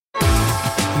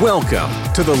Welcome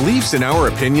to the Leafs in Our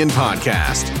Opinion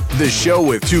podcast, the show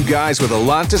with two guys with a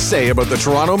lot to say about the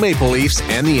Toronto Maple Leafs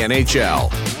and the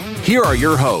NHL. Here are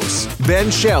your hosts, Ben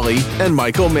Shelley and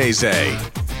Michael Maze.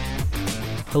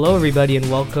 Hello, everybody, and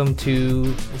welcome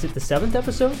to, is it the 7th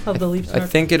episode of the Leafs? I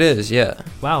think it is, yeah.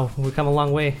 Wow, we've come a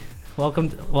long way. Welcome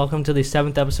to the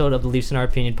 7th episode of the Leafs in Our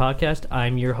Opinion podcast.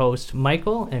 I'm your host,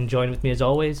 Michael, and joined with me, as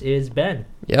always, is Ben.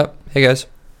 Yep. Hey, guys.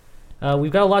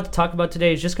 We've got a lot to talk about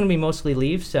today. It's just going to be mostly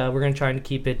Leafs. We're going to try and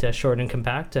keep it short and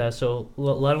compact. So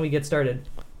why don't we get started?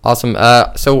 Awesome.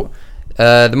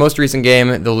 The most recent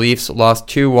game, the Leafs lost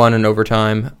 2-1 in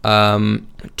overtime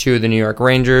to the New York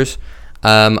Rangers.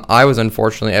 I was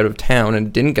unfortunately out of town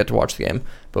and didn't get to watch the game.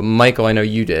 But Michael, I know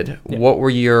you did. Yeah. What were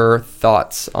your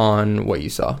thoughts on what you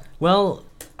saw? Well,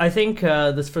 I think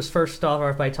this was first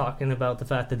off by talking about the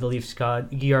fact that the Leafs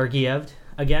got Georgiev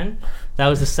again. That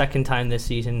was the second time this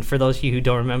season. For those of you who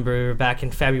don't remember, back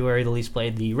in February, the Leafs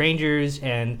played the Rangers,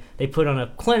 and they put on a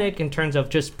clinic in terms of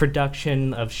just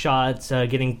production of shots,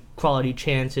 getting quality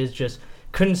chances, just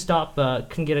couldn't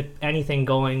get anything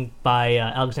going by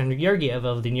Alexander Georgiev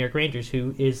of the New York Rangers,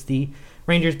 who is the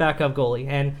Rangers' backup goalie.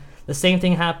 And the same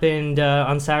thing happened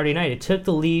on Saturday night. It took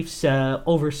the Leafs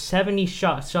over 70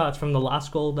 shots from the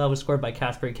last goal that was scored by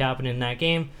Kasper Kapanen in that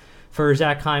game for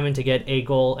Zach Hyman to get a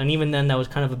goal, and even then that was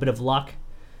kind of a bit of luck.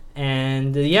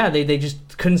 And they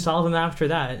just couldn't solve him after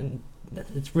that. And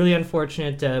it's really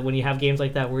unfortunate when you have games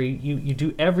like that where you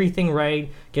do everything right,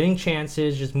 getting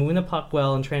chances, just moving the puck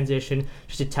well in transition,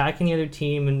 just attacking the other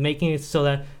team and making it so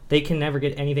that they can never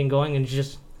get anything going, and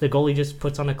just the goalie just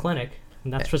puts on a clinic.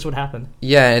 And that's just what happened.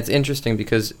 Yeah, it's interesting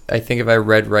because I think if I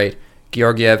read right,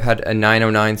 Georgiev had a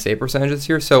 .909 save percentage this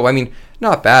year. So, I mean,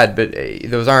 not bad, but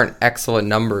those aren't excellent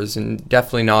numbers, and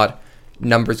definitely not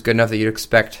numbers good enough that you'd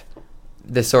expect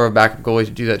this sort of backup goalie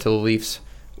to do that to the Leafs.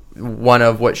 One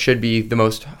of what should be the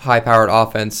most high-powered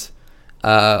offenses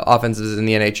in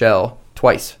the NHL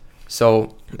twice.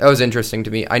 So that was interesting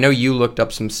to me. I know you looked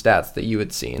up some stats that you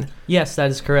had seen. Yes, that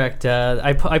is correct.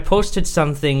 I posted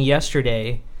something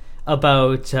yesterday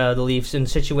about the Leafs in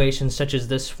situations such as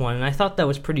this one, and I thought that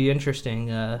was pretty interesting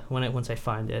once I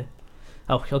find it.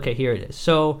 Oh, okay, here it is.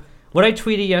 So what I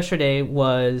tweeted yesterday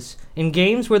was, in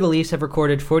games where the Leafs have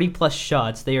recorded 40-plus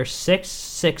shots, they are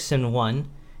 6-6-1.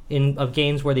 Of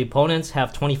games where the opponents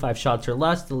have 25 shots or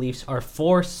less, the Leafs are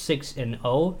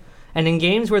 4-6-0. And in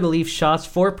games where the Leafs shots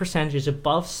for percentage is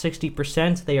above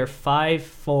 60%, they are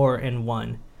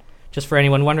 5-4-1. Just for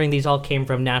anyone wondering, these all came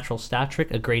from Natural Stat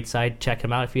Trick, a great site. Check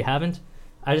them out if you haven't.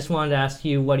 I just wanted to ask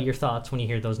you, what are your thoughts when you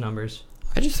hear those numbers?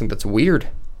 I just think that's weird.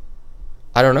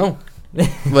 I don't know.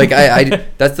 I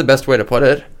that's the best way to put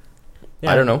it.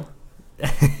 Yeah. I don't know.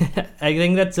 I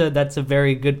think that's a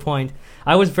very good point.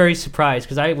 I was very surprised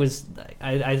because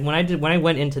when I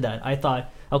went into that, I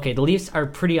thought, okay, the Leafs are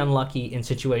pretty unlucky in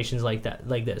situations like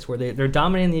this, where they're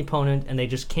dominating the opponent and they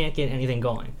just can't get anything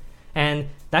going. And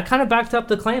that kind of backed up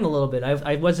the claim a little bit.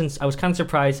 I was kind of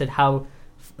surprised at how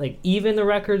even the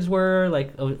records were.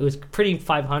 It was pretty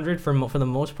 500 for the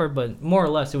most part, but more or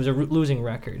less it was a losing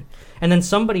record. And then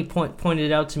somebody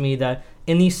pointed out to me that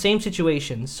in these same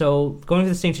situations, so going to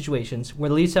the same situations where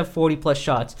the Leafs have 40 plus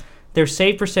shots, their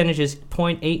save percentage is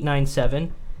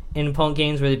 .897. In opponent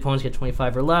games where the opponents get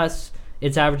 25 or less,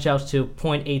 it's averaged out to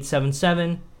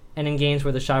 .877. And in games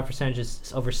where the shot percentage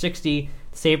is over 60,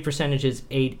 the save percentage is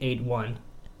 .881.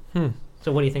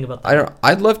 So what do you think about that?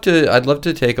 I'd love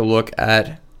to take a look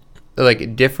at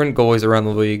different goalies around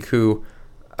the league who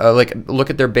look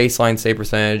at their baseline save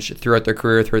percentage throughout their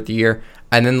career, throughout the year,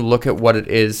 and then look at what it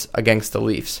is against the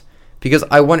Leafs. Because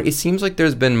it seems like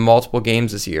there's been multiple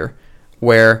games this year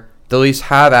where the Leafs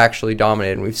have actually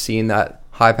dominated, and we've seen that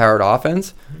high-powered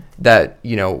offense that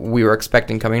we were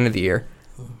expecting coming into the year,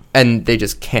 and they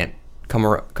just can't come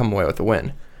away with a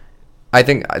win. I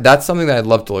think that's something that I'd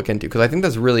love to look into because I think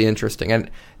that's really interesting.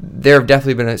 And there have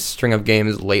definitely been a string of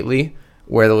games lately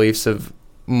where the Leafs have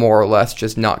more or less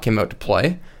just not came out to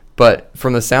play. But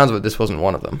from the sounds of it, this wasn't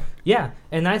one of them. Yeah,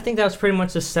 and I think that was pretty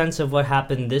much the sense of what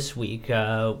happened this week.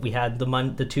 We had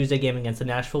the Tuesday game against the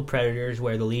Nashville Predators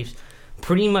where the Leafs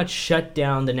pretty much shut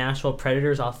down the Nashville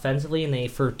Predators offensively,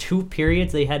 and for 2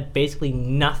 periods they had basically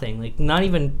nothing.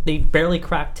 They barely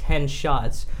cracked 10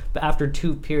 shots but after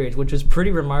 2 periods, which was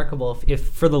pretty remarkable if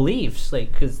for the Leafs,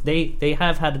 because they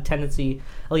have had a tendency,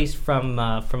 at least from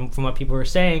what people were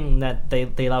saying, that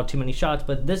they allowed too many shots.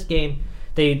 But this game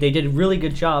they did a really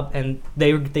good job, and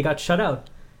they got shut out.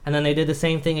 And then they did the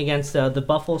same thing against the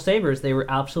Buffalo Sabres. They were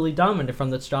absolutely dominant from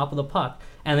the stop of the puck.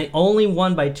 And they only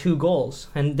won by 2 goals.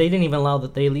 And they didn't even allow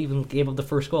that they even gave up the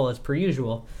first goal as per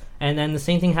usual. And then the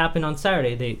same thing happened on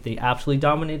Saturday. They absolutely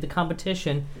dominated the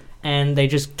competition, and they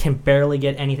just can barely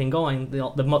get anything going.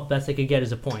 The best they could get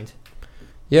is a point.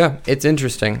 Yeah, it's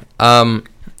interesting.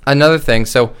 Another thing,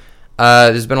 so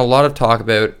there's been a lot of talk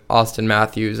about Austin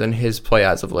Matthews and his play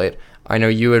as of late. I know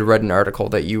you had read an article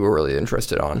that you were really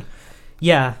interested on.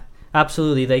 Yeah,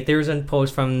 absolutely. Like, there was a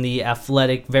post from The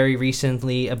Athletic very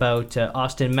recently about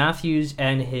Austin Matthews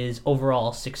and his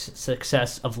overall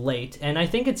success of late. And I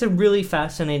think it's a really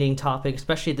fascinating topic,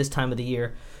 especially at this time of the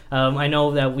year. I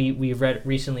know that we've read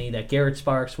recently that Garrett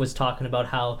Sparks was talking about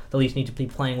how the Leafs need to be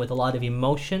playing with a lot of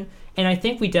emotion. And I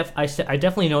think I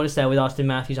definitely noticed that with Austin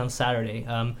Matthews on Saturday.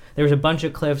 There was a bunch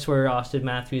of clips where Austin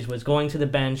Matthews was going to the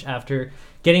bench after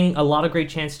getting a lot of great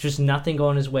chances, just nothing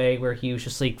going his way, where he was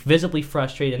just like visibly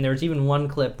frustrated. And there was even one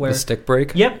clip where the stick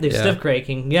break. Yep, the stick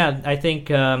breaking. Yeah, I think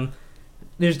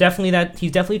there's definitely that.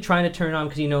 He's definitely trying to turn on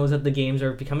because he knows that the games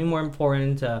are becoming more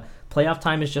important. Playoff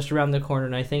time is just around the corner,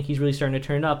 and I think he's really starting to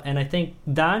turn up. And I think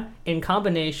that, in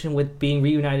combination with being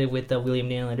reunited with William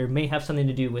Nylander, may have something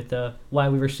to do with why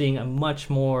we were seeing a much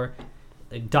more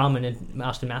dominant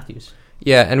Austin Matthews.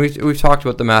 Yeah, and we've talked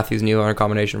about the Matthews-Nylander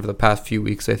combination for the past few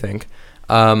weeks, I think.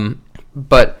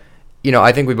 But,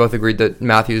 I think we both agreed that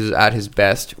Matthews is at his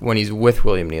best when he's with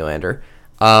William Nylander.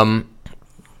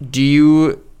 Do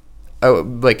you,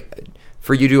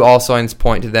 for you, do all signs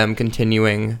point to them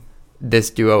continuing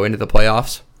this duo into the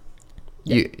playoffs?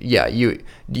 Yeah.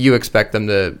 You expect them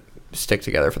to stick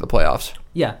together for the playoffs?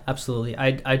 Yeah, absolutely.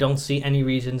 I don't see any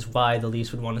reasons why the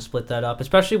Leafs would want to split that up,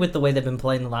 especially with the way they've been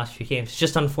playing the last few games. It's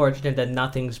just unfortunate that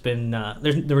nothing's been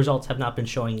the results have not been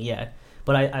showing yet.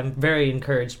 But I'm very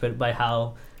encouraged by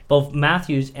how both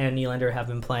Matthews and Nylander have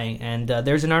been playing. And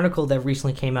there's an article that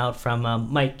recently came out from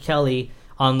Mike Kelly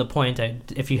on The Point.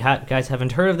 If you guys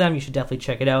haven't heard of them, you should definitely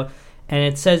check it out. And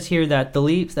it says here that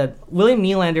that William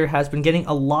Nylander has been getting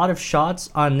a lot of shots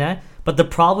on net, but the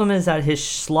problem is that his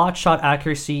slot shot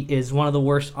accuracy is one of the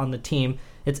worst on the team.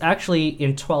 It's actually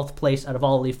in 12th place out of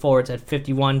all Leaf forwards at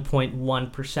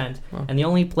 51.1%. Wow. And the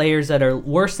only players that are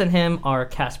worse than him are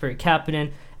Kasperi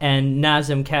Kapanen and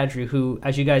Nazem Kadri, who,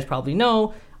 as you guys probably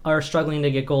know, are struggling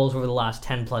to get goals over the last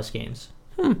 10-plus games.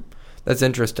 That's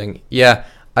interesting. Yeah,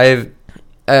 the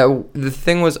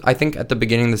thing was, I think at the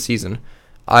beginning of the season,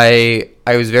 I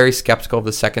was very skeptical of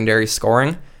the secondary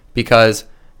scoring because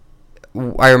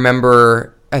I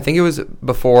remember, I think it was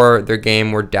before their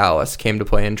game where Dallas came to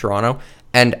play in Toronto,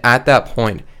 and at that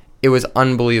point, it was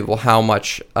unbelievable how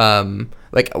much,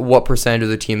 what percentage of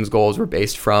the team's goals were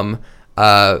based from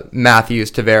Matthews,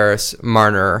 Tavares,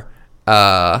 Marner.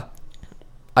 I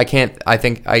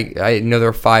know there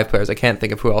were 5 players. I can't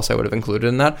think of who else I would have included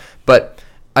in that, but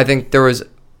I think there was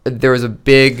a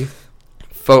big...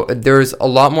 There's a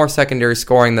lot more secondary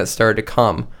scoring that started to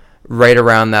come right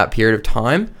around that period of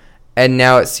time, and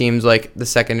now it seems like the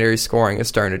secondary scoring is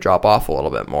starting to drop off a little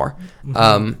bit more.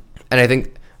 Mm-hmm. And I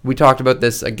think we talked about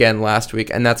this again last week,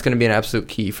 and that's going to be an absolute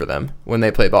key for them when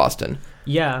they play Boston.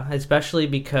 Yeah, especially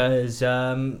because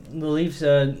the Leafs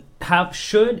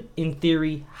should, in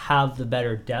theory, have the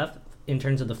better depth in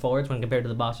terms of the forwards when compared to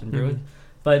the Boston Bruins. Mm-hmm.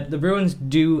 But the Bruins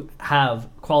do have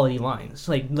quality lines.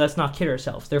 Like, let's not kid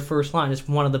ourselves. Their first line is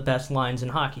one of the best lines in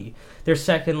hockey. Their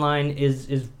second line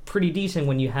is pretty decent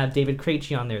when you have David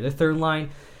Krejci on there. Their third line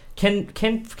can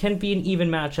be an even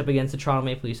matchup against the Toronto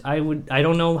Maple Leafs. I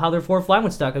don't know how their fourth line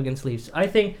would stack up against the Leafs. I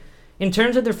think in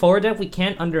terms of their forward depth, we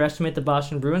can't underestimate the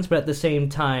Boston Bruins, but at the same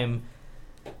time,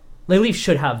 the Leafs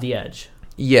should have the edge.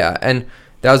 Yeah, and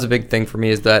that was a big thing for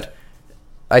me, is that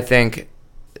I think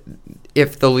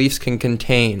if the Leafs can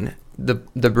contain the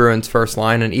Bruins' first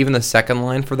line, and even the second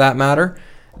line for that matter,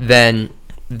 then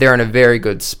they're in a very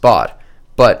good spot.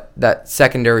 But that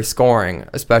secondary scoring,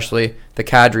 especially the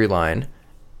Kadri line,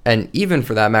 and even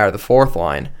for that matter the fourth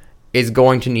line, is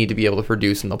going to need to be able to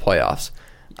produce in the playoffs.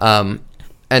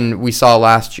 And we saw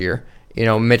last year,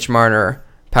 Mitch Marner,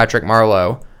 Patrick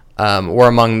Marleau were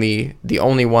among the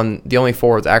only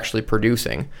forwards actually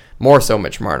producing. More so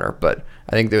Mitch Marner, but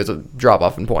I think there was a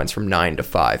drop-off in points from 9 to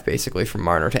 5, basically, from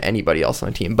Marner to anybody else on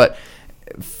the team. But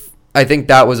I think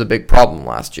that was a big problem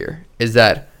last year, is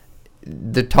that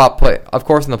the top play, of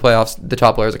course, in the playoffs, the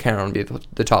top players are counted on to be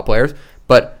the top players,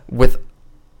 but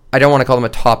I don't want to call them a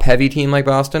top-heavy team like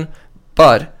Boston,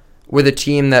 but with a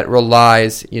team that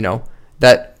relies,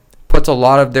 that puts a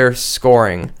lot of their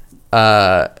scoring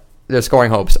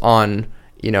hopes on,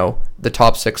 the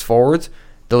top 6 forwards,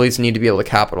 the Leafs need to be able to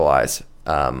capitalize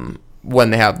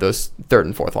when they have those third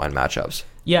and fourth line matchups.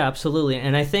 Yeah, absolutely.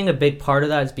 And I think a big part of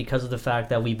that is because of the fact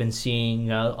that we've been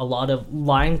seeing a lot of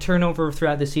line turnover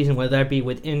throughout the season, whether that be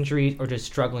with injuries or just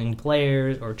struggling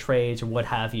players or trades or what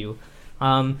have you.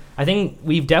 I think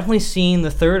we've definitely seen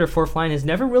the third or fourth line has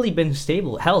never really been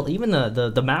stable. Hell, even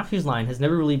the Matthews line has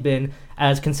never really been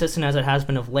as consistent as it has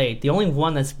been of late. The only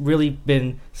one that's really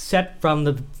been set from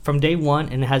day one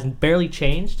and has barely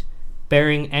changed,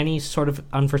 bearing any sort of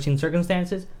unforeseen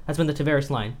circumstances, has been the Tavares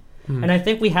line. And I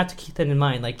think we have to keep that in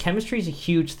mind. Like, chemistry is a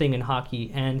huge thing in hockey,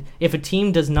 and if a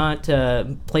team does not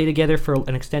play together for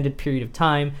an extended period of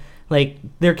time, like,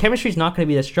 their chemistry is not going to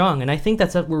be that strong. And I think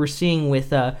that's what we're seeing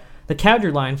with the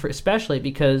Calgary line, for especially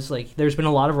because, like, there's been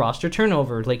a lot of roster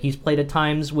turnover. Like, he's played at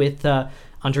times with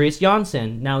Andreas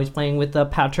Janssen. Now he's playing with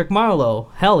Patrick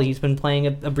Marleau. Hell, he's been playing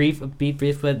a brief with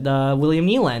William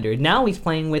Nylander. Now he's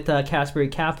playing with Kasperi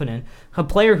Kapanen, a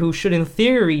player who should, in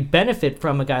theory, benefit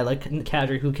from a guy like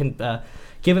Kadri who can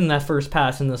give him that first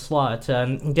pass in the slot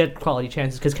and get quality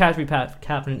chances, because Kasperi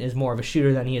Kapanen is more of a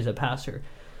shooter than he is a passer.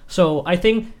 So I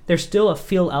think there's still a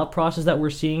feel-out process that we're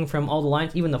seeing from all the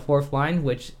lines, even the fourth line,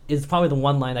 which is probably the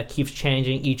one line that keeps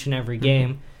changing each and every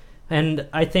game. And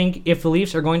I think if the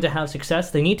Leafs are going to have success,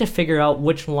 they need to figure out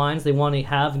which lines they want to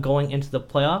have going into the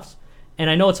playoffs. And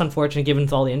I know it's unfortunate given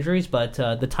all the injuries, but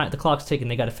the clock's ticking.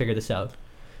 They got to figure this out.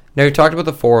 Now, you talked about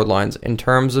the forward lines in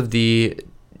terms of the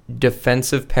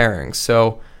defensive pairings.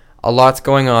 So a lot's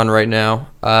going on right now.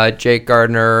 Jake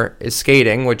Gardiner is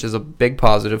skating, which is a big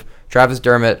positive. Travis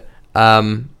Dermott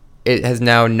it has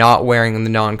now not wearing the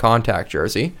non-contact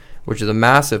jersey, which is a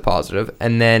massive positive.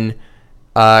 And then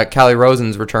Calle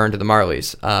Rosen's returned to the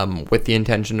Marlies with the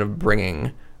intention of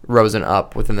bringing Rosen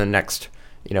up within the next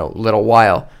little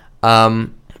while.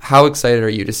 How excited are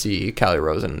you to see Calle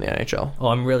Rosen in the NHL? Oh,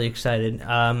 I'm really excited.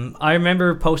 I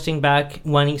remember posting back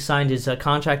when he signed his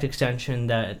contract extension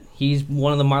that he's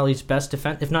one of the Marlies' best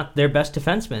if not their best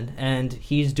defenseman, and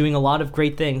he's doing a lot of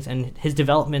great things, and his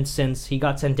development since he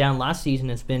got sent down last season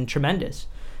has been tremendous.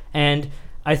 And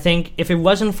I think if it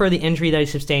wasn't for the injury that he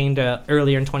sustained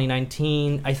earlier in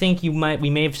 2019, I think we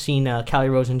may have seen Calle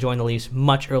Rosen join the Leafs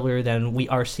much earlier than we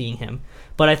are seeing him.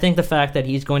 But I think the fact that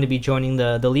he's going to be joining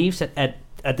the Leafs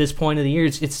at this point of the year,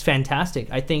 it's fantastic.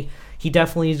 I think he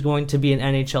definitely is going to be an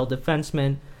NHL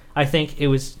defenseman. I think it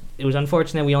was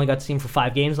unfortunate we only got to see him for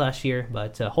 5 games last year,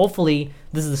 but hopefully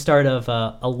this is the start of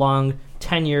a long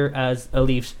tenure as a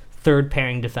Leafs third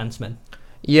pairing defenseman.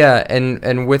 Yeah,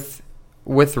 and with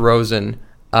Rosen,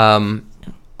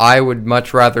 I would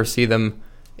much rather see them,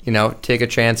 take a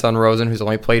chance on Rosen, who's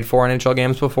only played 4 NHL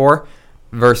games before,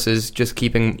 versus just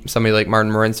keeping somebody like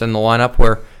Martin Marincin in the lineup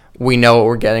where we know what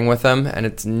we're getting with them, and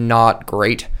it's not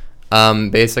great,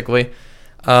 basically.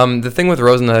 The thing with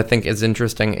Rosen that I think is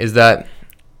interesting is that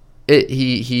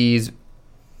he's,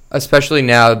 especially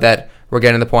now that we're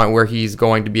getting to the point where he's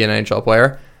going to be an NHL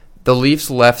player, the Leafs'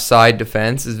 left side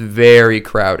defense is very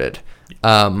crowded.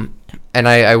 And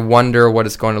I wonder what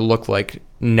it's going to look like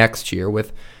next year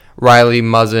with Riley,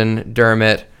 Muzzin,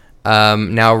 Dermott,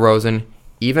 now Rosen,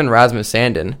 even Rasmus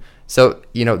Sandin. So,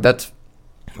 that's...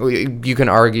 You can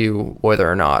argue whether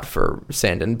or not for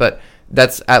Sandin, but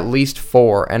that's at least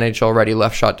 4 NHL-ready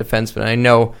left-shot defensemen. I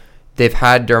know they've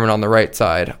had Dermott on the right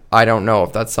side. I don't know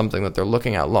if that's something that they're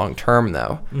looking at long-term,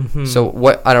 though. Mm-hmm. So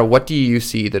what do you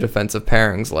see the defensive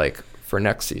pairings like for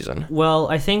next season? Well,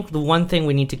 I think the one thing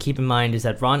we need to keep in mind is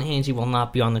that Ron Hainsey will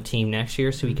not be on the team next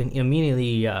year, so we can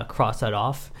immediately cross that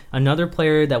off. Another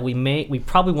player that we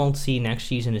probably won't see next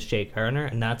season is Jake Gardiner,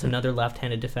 and that's another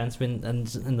left-handed defenseman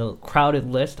in the crowded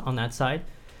list on that side.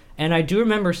 And I do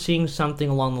remember seeing something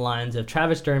along the lines of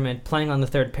Travis Dermott playing on the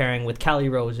third pairing with Calle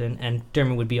Rosen, and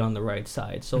Dermott would be on the right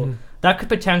side. So that could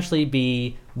potentially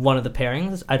be one of the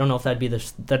pairings. I don't know if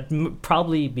that'd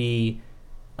probably be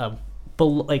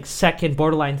second,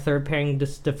 borderline third pairing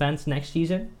defense next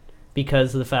season,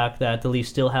 because of the fact that the Leafs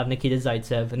still have Nikita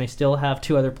Zaitsev, and they still have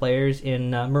 2 other players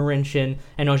in Marincin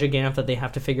and Ozhiganov that they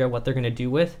have to figure out what they're going to do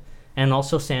with, and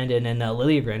also Sandin and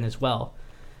Liljegren as well.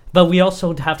 But we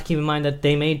also have to keep in mind that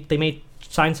they may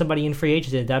sign somebody in free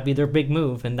agency. That'd be their big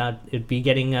move, and that it'd be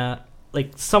getting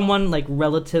someone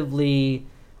relatively,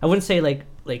 I wouldn't say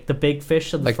like the big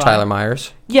fish of the fry. Tyler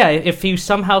Myers. Yeah, if he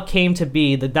somehow came to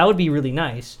be, that would be really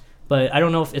nice. But I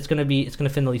don't know if it's gonna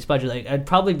fit in the Leafs budget. I'd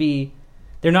probably be.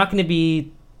 They're not going to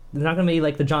be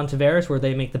like the John Tavares where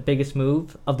they make the biggest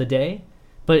move of the day,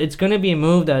 but it's going to be a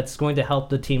move that's going to help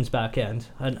the team's back end.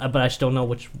 But I just don't know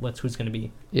who's going to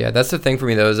be. Yeah, that's the thing for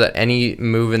me though, is that any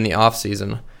move in the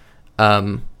offseason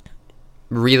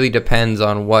really depends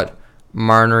on what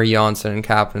Marner, Janssen, and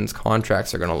Kapanen's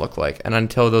contracts are going to look like, and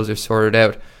until those are sorted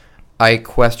out, I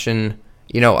question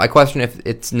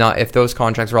if those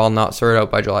contracts are all not sorted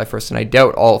out by July 1st, and I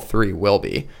doubt all 3 will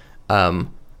be.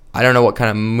 I don't know what kind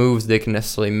of moves they can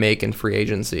necessarily make in free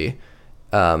agency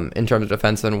in terms of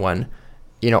defensemen when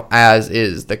as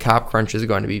is, the cap crunch is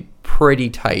going to be pretty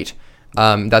tight.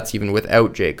 That's even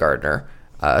without Jake Gardiner,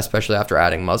 especially after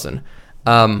adding Muzzin.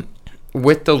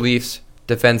 With the Leafs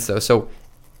defense, though, so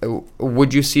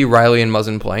would you see Riley and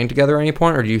Muzzin playing together at any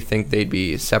point, or do you think they'd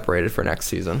be separated for next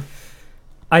season?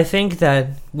 I think that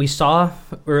we saw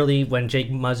early when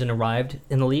Jake Muzzin arrived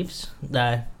in the Leafs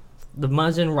that the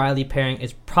Muzzin-Riley pairing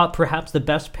is perhaps the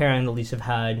best pairing the Leafs have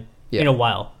had in a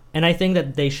while. And I think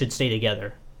that they should stay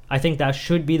together. I think that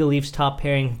should be the Leafs' top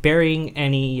pairing, bearing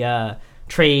any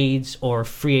trades or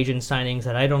free agent signings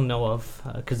that I don't know of,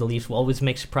 because the Leafs will always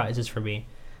make surprises for me.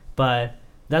 But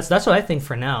that's what I think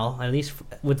for now, at least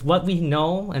with what we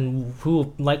know and who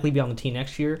will likely be on the team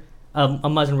next year. A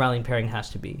Muzzin-Riley pairing has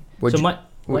to be. What?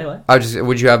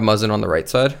 Would you have Muzzin on the right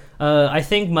side? I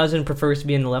think Muzzin prefers to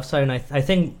be on the left side, and I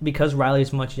think because Riley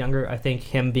is much younger, I think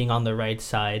him being on the right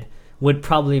side would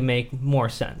probably make more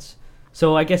sense.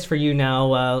 So I guess for you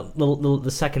now,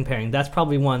 the second pairing, that's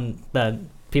probably one that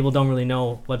people don't really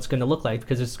know what's going to look like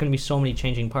because there's going to be so many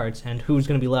changing parts, and who's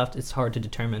going to be left, it's hard to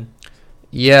determine.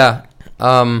 Yeah.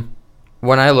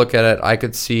 When I look at it, I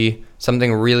could see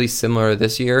something really similar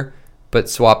this year, but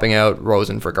swapping out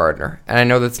Rosen for Gardiner. And I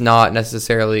know that's not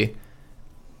necessarily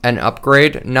an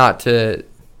upgrade, not to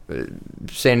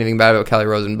say anything bad about Kelly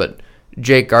Rosen, but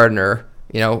Jake Gardiner,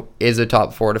 is a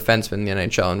top 4 defenseman in the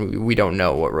NHL, and we don't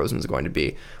know what Rosen's going to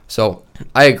be. So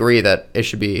I agree that it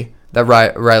should be that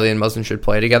Riley and Muzzin should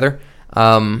play together.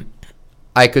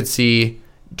 I could see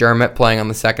Dermott playing on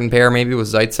the second pair maybe with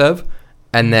Zaitsev,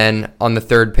 and then on the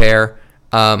third pair,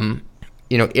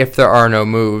 if there are no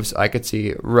moves, I could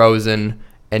see Rosen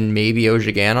and maybe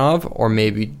Ozhiganov or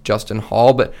maybe Justin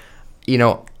Hall, but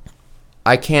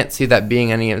I can't see that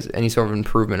being any sort of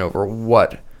improvement over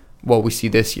what we see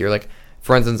this year. Like,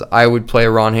 for instance, I would play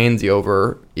Ron Hainsey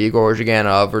over Igor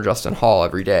Ozhiganov or Justin Hall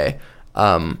every day.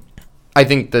 I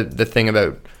think the thing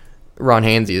about Ron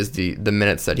Hainsey is the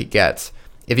minutes that he gets.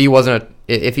 If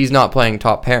he's not playing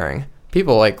top pairing,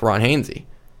 people like Ron Hainsey.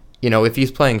 If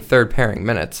he's playing third pairing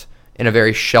minutes in a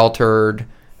very sheltered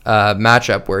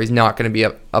matchup where he's not going to be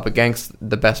up against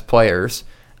the best players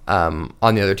on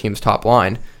the other team's top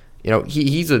line,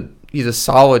 he's a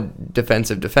solid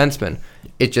defensive defenseman.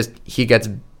 It just he gets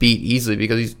beat easily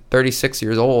because he's 36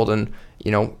 years old, and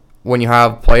when you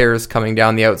have players coming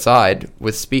down the outside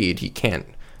with speed,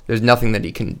 there's nothing that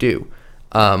he can do.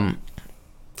 So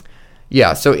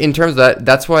in terms of that,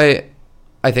 that's why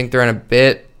I think they're in a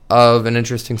bit of an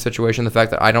interesting situation. The fact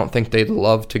that I don't think they'd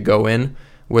love to go in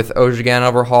with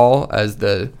Ozhiganov or Hall as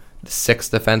the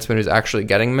sixth defenseman who's actually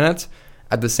getting minutes.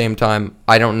 At the same time,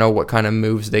 I don't know what kind of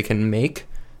moves they can make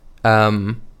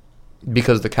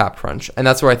because of the cap crunch. And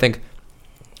that's where I think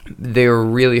they were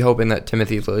really hoping that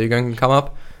Timothy Liljegren can come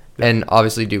up. And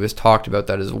obviously Dubas talked about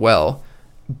that as well.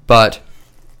 But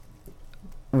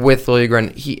with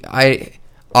Liljegren,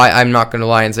 I'm not going to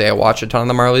lie and say I watch a ton of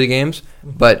the Marley games,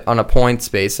 but on a points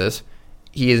basis,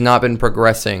 he has not been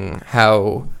progressing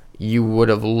how you would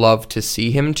have loved to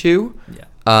see him to. Yeah.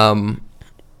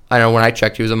 I know when I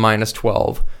checked, he was a minus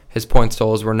 12. His points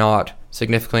totals were not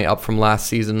significantly up from last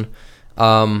season.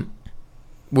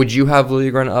 Would you have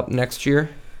Liljegren up next year?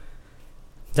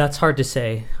 That's hard to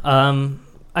say.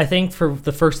 I think for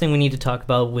the first thing we need to talk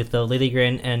about with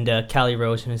Liljegren and Calle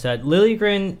Rosen is that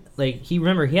Liljegren,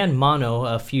 he had mono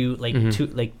a few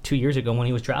 2 years ago when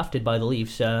he was drafted by the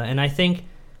Leafs, and I think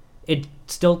it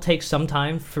still takes some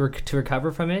time to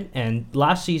recover from it. And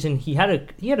last season he had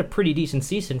a pretty decent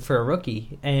season for a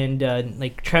rookie, and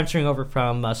transferring over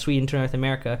from Sweden to North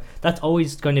America, that's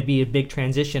always going to be a big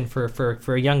transition for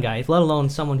a young guy, let alone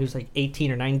someone who's 18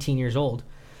 or 19 years old.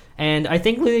 And I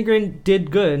think Liljegren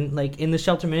did good, in the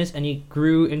shelter minutes, and he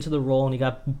grew into the role, and he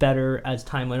got better as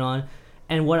time went on.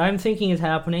 And what I'm thinking is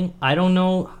happening, I don't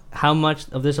know how much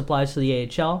of this applies to the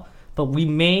AHL, but we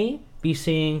may be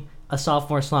seeing a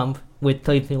sophomore slump with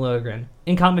Timothy Liljegren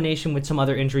in combination with some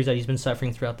other injuries that he's been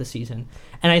suffering throughout the season.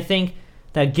 And I think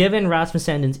that given Rasmus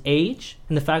Sandin's age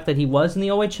and the fact that he was in the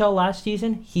OHL last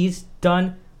season, he's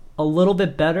done a little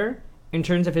bit better in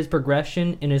terms of his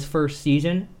progression in his first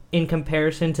season in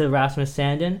comparison to Rasmus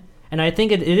Sandin. And I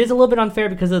think it is a little bit unfair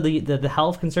because of the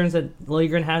health concerns that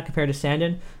Liljegren had compared to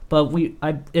Sandin, but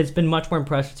it's been much more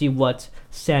impressive to see what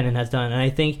Sandin has done. And I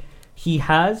think he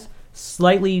has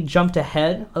slightly jumped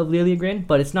ahead of Liljegren,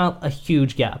 but it's not a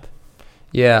huge gap.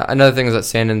 Yeah, another thing is that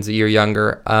Sandin's a year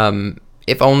younger.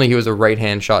 If only he was a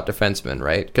right-hand shot defenseman,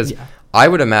 right? Because I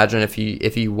would imagine if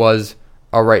he was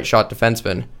a right shot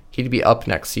defenseman, he'd be up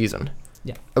next season.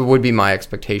 Yeah, it would be my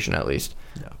expectation at least.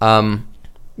 Yeah.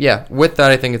 yeah, with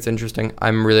that, I think it's interesting.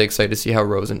 I'm really excited to see how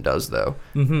Rosen does, though.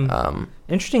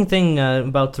 Interesting thing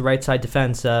about the right side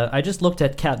defense. I just looked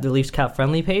at the Leafs cap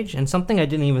friendly page, and something I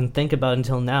didn't even think about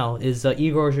until now is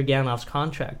Igor Zhirganov's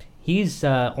contract. He's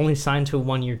only signed to a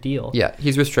 1-year deal. Yeah,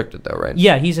 he's restricted though, right?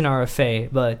 Yeah, he's an RFA,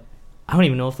 but I don't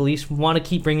even know if the Leafs want to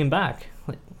keep bringing him back.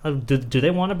 Do they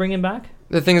want to bring him back?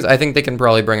 The thing is, I think they can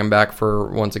probably bring him back for,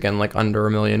 once again, like under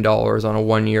 $1 million on a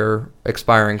 1-year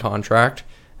expiring contract.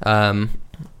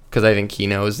 Because I think he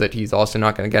knows that he's also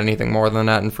not going to get anything more than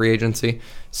that in free agency.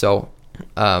 So,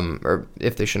 or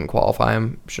if they shouldn't qualify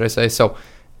him, should I say. So,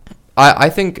 I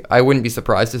think I wouldn't be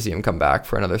surprised to see him come back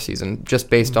for another season, just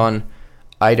based on,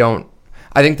 I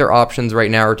think their options right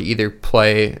now are to either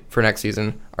play, for next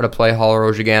season, or to play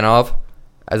Holorow Zhiganov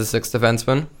as a sixth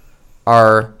defenseman,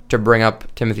 are to bring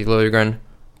up Timothy Liljegren,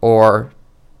 or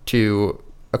to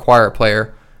acquire a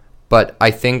player. But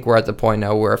I think we're at the point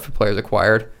now where if a player's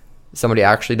acquired, somebody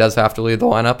actually does have to leave the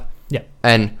lineup. Yeah.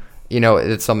 And,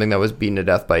 it's something that was beaten to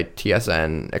death by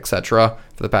TSN, etc.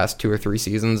 for the past 2 or 3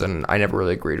 seasons, and I never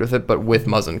really agreed with it. But with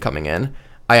Muzzin coming in,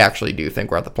 I actually do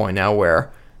think we're at the point now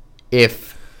where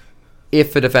if a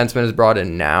defenseman is brought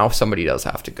in now, somebody does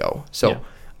have to go. So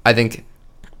I think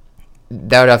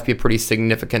that would have to be a pretty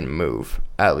significant move,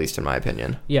 at least in my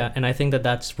opinion. Yeah, and I think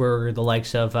that's where the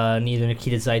likes of neither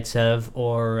Nikita Zaitsev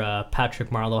or Patrick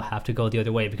Marleau have to go the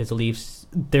other way, because the Leafs,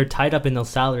 they're tied up in those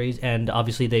salaries, and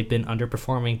obviously they've been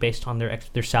underperforming based on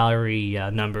their salary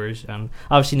numbers.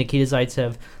 Obviously Nikita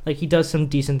Zaitsev, he does some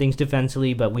decent things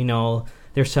defensively, but we know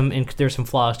there's some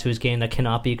flaws to his game that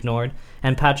cannot be ignored.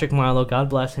 And Patrick Marleau, God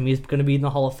bless him, he's going to be in the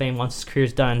Hall of Fame once his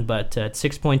career's done, but at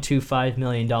 $6.25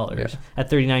 million, at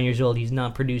 39 years old, he's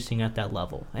not producing at that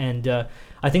level. And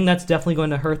I think that's definitely going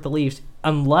to hurt the Leafs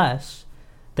unless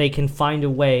they can find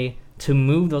a way to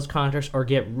move those contracts or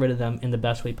get rid of them in the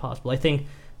best way possible. I think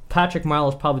Patrick Marleau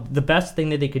is probably the best thing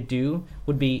that they could do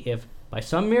would be if, by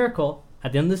some miracle,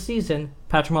 at the end of the season,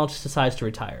 Patrick Marleau just decides to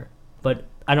retire. But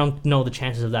I don't know the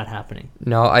chances of that happening.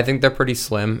 No, I think they're pretty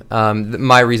slim.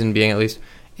 My reason being, at least,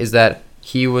 is that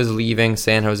he was leaving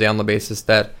San Jose on the basis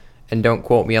that, and don't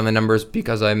quote me on the numbers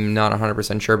because I'm not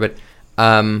 100% sure, but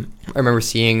I remember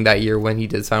seeing that year when he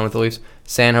did sign with the Leafs,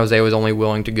 San Jose was only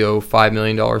willing to go $5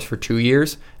 million for 2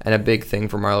 years, and a big thing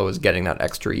for Marleau was getting that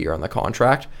extra year on the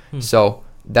contract. So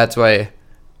that's why,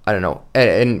 I don't know,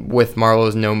 and with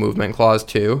Marleau's no movement clause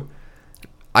too,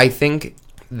 I think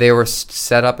they were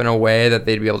set up in a way that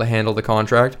they'd be able to handle the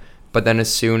contract, but then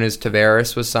as soon as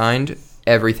Tavares was signed,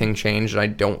 everything changed, and I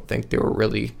don't think they were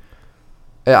really.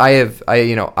 I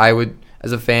would,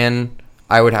 as a fan,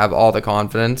 I would have all the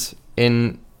confidence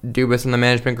in Dubas and the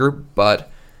management group, but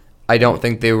I don't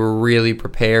think they were really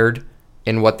prepared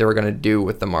in what they were going to do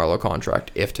with the Marleau contract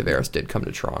if Tavares did come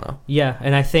to Toronto. Yeah,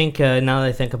 and I think now that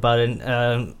I think about it,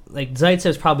 Zaitsev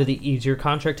is probably the easier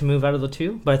contract to move out of the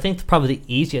two, but I think probably the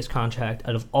easiest contract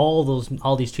out of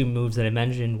all these two moves that I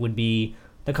mentioned would be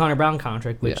the Connor Brown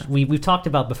contract, which we've talked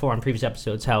about before on previous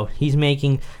episodes, how he's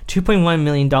making $2.1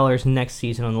 million next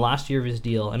season on the last year of his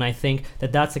deal, and I think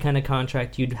that's the kind of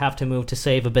contract you'd have to move to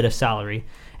save a bit of salary.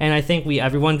 And I think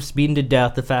everyone's beaten to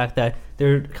death the fact that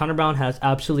Connor Brown has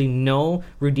absolutely no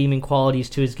redeeming qualities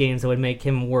to his games that would make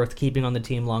him worth keeping on the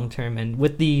team long term. And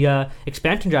with the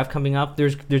expansion draft coming up,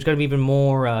 there's going to be even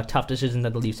more tough decisions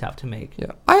that the Leafs have to make.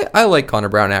 Yeah, I like Connor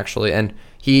Brown actually, and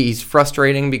he's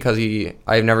frustrating because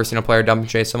I've never seen a player dump and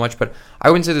chase so much. But I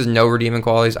wouldn't say there's no redeeming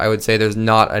qualities. I would say there's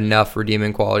not enough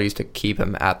redeeming qualities to keep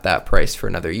him at that price for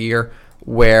another year,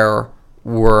 where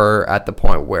we're at the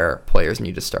point where players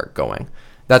need to start going.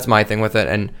 That's my thing with it,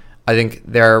 and I think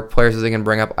there are players that they can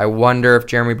bring up. I wonder if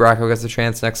Jeremy Bracco gets a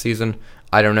chance next season.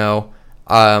 I don't know,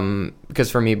 because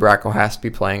for me, Bracco has to be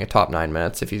playing a top 9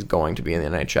 minutes if he's going to be in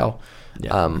the NHL.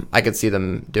 Yeah. I could see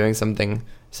them doing something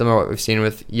similar to what we've seen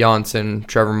with Janssen,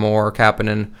 Trevor Moore,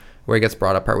 Kapanen, where he gets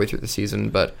brought up partway through the season.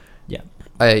 But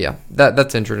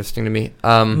that's interesting to me.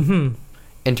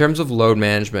 In terms of load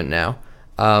management now,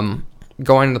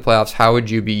 going into the playoffs, how would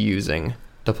you be using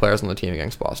the players on the team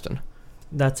against Boston?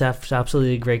 That's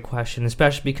absolutely a great question,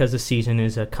 especially because the season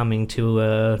is coming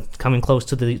close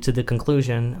to the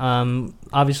conclusion.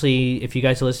 Obviously, if you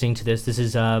guys are listening to this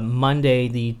is Monday,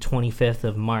 the 25th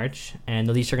of March, and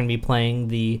the Leafs are going to be playing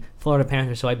the Florida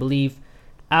Panthers. So I believe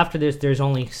after this, there's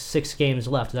only 6 games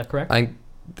left. Is that correct?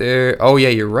 Oh yeah,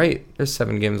 you're right. There's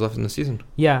 7 games left in the season.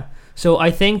 Yeah. So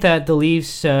I think that the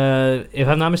Leafs, if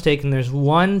I'm not mistaken, there's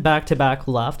one back-to-back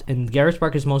left, and Garrett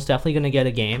Spark is most definitely going to get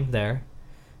a game there.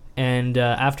 And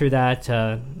after that,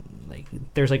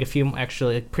 there's a few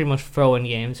actually pretty much throw-in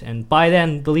games, and by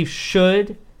then the Leafs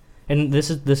should, and this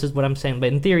is what I'm saying,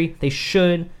 but in theory they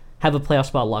should have a playoff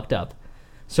spot locked up.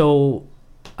 So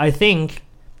I think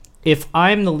if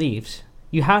I'm the Leafs,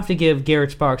 you have to give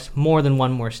Garrett Sparks more than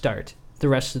one more start the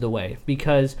rest of the way,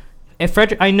 because if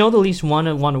I know the Leafs want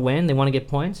to win, they want to get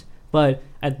points, but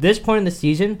at this point in the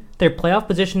season, their playoff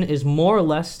position is more or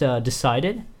less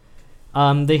decided.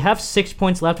 They have 6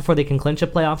 points left before they can clinch a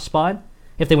playoff spot.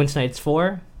 If they win tonight, it's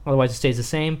 4. Otherwise, it stays the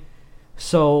same.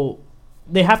 So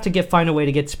they have to find a way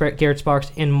to get Garrett Sparks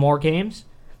in more games.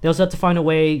 They also have to find a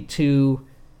way to,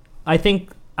 I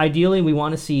think, ideally, we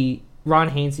want to see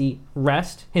Ron Hainsey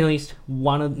rest in at least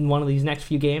one of these next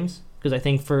few games, because I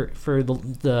think for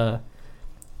him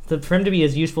to be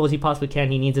as useful as he possibly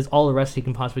can, he needs all the rest he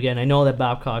can possibly get. And I know that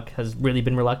Babcock has really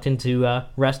been reluctant to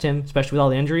rest him, especially with all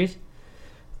the injuries.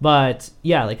 But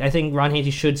yeah, I think Ron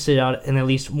Hainsey should sit out in at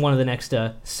least one of the next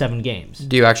 7 games.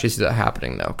 Do you actually see that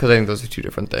happening though? Because I think those are 2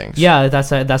 different things. Yeah,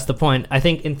 that's the point. I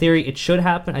think in theory it should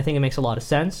happen. I think it makes a lot of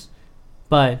sense.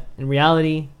 But in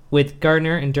reality, with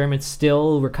Gardner and Dermott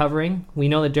still recovering, we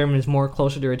know that Dermott is more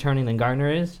closer to returning than Gardner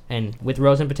is, and with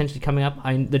Rosen potentially coming up,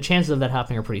 the chances of that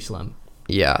happening are pretty slim.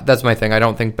 Yeah, that's my thing. I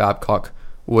don't think Babcock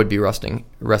would be resting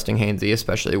Hainsey,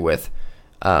 especially with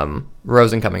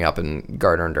Rosen coming up and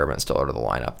Gardner and Dermott still out of the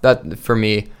lineup. That, for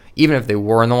me, even if they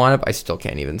were in the lineup, I still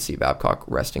can't even see Babcock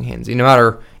resting Hainsey, no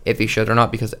matter if he should or not,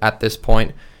 because at this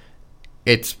point,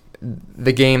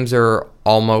 the games are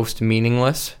almost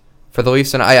meaningless for the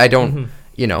Leafs, and I don't,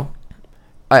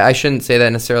 I shouldn't say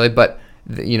that necessarily, but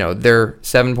they're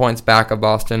 7 points back of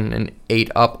Boston and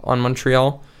 8 up on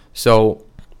Montreal. So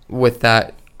with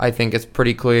that, I think it's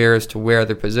pretty clear as to where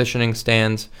their positioning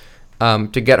stands. To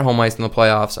get home ice in the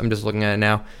playoffs, I'm just looking at it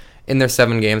now, in their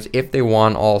 7 games, if they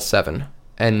won all 7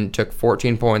 and took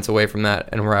 14 points away from that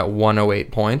and were at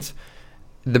 108 points,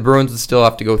 the Bruins would still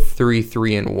have to go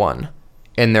 3-3-1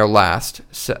 in their last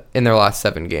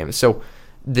 7 games. So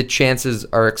the chances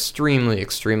are extremely,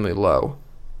 extremely low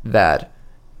that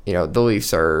the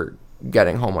Leafs are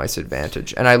getting home ice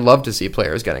advantage. And I love to see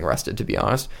players getting rested, to be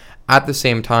honest. At the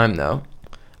same time, though,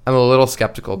 I'm a little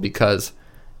skeptical, because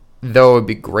though it would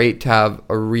be great to have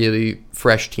a really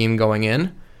fresh team going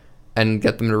in and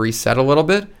get them to reset a little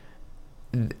bit,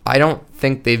 I don't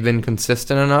think they've been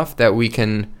consistent enough that we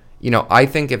can, I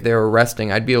think if they were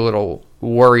resting, I'd be a little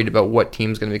worried about what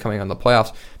team's going to be coming on the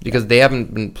playoffs, because they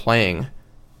haven't been playing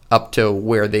up to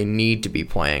where they need to be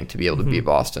playing to be able to beat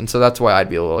Boston. So that's why I'd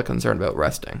be a little concerned about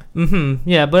resting.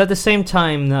 Yeah, but at the same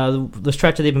time, the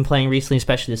stretch that they've been playing recently,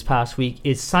 especially this past week,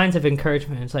 is signs of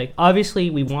encouragement. It's obviously,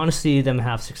 we want to see them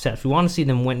have success. We want to see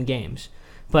them win games.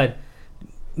 But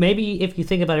maybe if you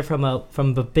think about it from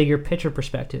a bigger picture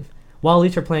perspective, while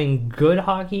Leafs are playing good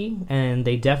hockey, and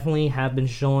they definitely have been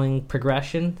showing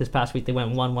progression, this past week they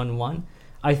went 1-1-1,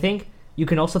 I think you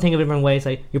can also think of it different ways.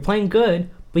 You're playing good,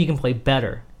 but you can play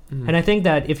better. And I think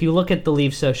that if you look at the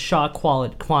Leafs' shot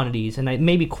quantities and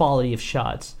maybe quality of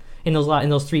shots in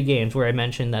those 3 games where I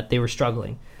mentioned that they were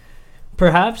struggling,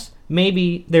 perhaps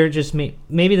maybe this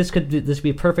be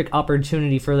a perfect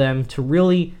opportunity for them to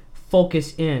really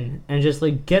focus in and just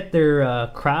get their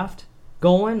craft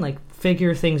going,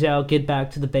 figure things out, get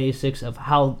back to the basics of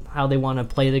how they want to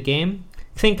play the game.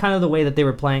 Think kind of the way that they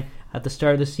were playing at the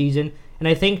start of the season, and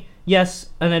I think. Yes,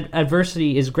 an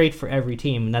adversity is great for every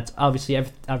team, and that's obviously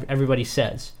everybody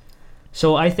says.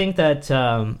 So I think that,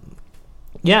 I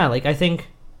think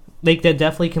they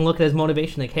definitely can look at it as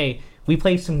motivation. Hey, we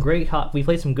played some good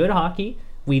hockey.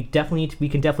 We can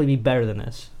definitely be better than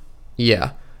this.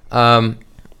 Yeah, I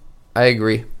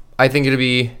agree. I think it'll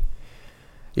be,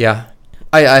 yeah.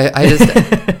 I just,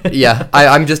 yeah.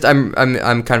 I'm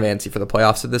kind of antsy for the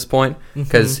playoffs at this point,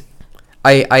 because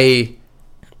I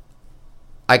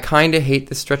kind of hate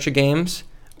the stretch of games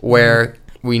where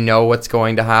we know what's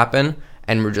going to happen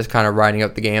and we're just kind of riding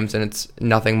out the games, and it's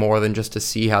nothing more than just to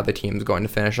see how the team's going to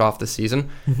finish off the season.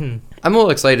 I'm a little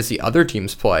excited to see other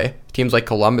teams play. Teams like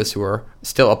Columbus, who are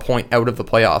still a point out of the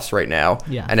playoffs right now,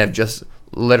 and have just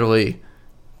literally,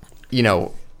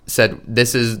 said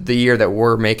this is the year that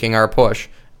we're making our push,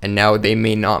 and now they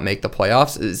may not make the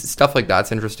playoffs. Stuff like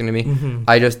that's interesting to me.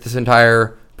 This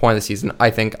entire point of the season,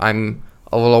 I think I'm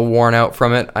a little worn out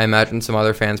from it. I imagine some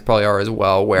other fans probably are as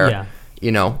well, where,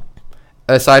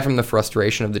 aside from the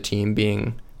frustration of the team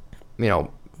being,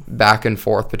 back and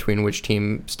forth between which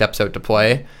team steps out to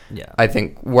play, I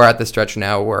think we're at the stretch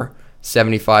now where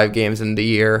 75 games in the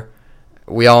year,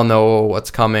 we all know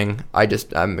what's coming.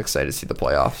 I'm excited to see the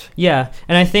playoffs. Yeah,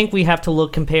 and I think we have to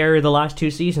compare the last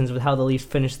 2 seasons with how the Leafs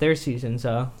finished their seasons.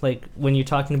 When you're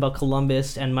talking about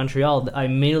Columbus and Montreal, I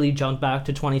immediately jumped back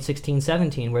to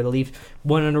 2016-17, where the Leafs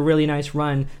went on a really nice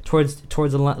run towards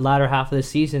the latter half of the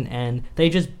season, and they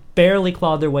just barely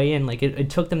clawed their way in. Like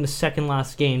it took them the second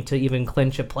last game to even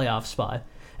clinch a playoff spot,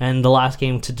 and the last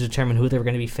game to determine who they were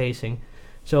going to be facing.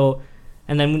 So,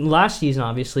 and then last season,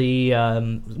 obviously,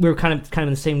 we were kind of in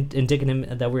the same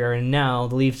predicament that we are in now.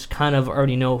 The Leafs kind of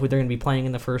already know who they're going to be playing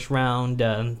in the first round.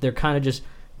 They're kind of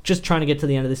just trying to get to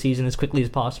the end of the season as quickly as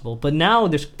possible. But now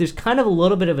there's kind of a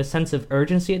little bit of a sense of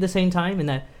urgency at the same time, in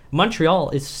that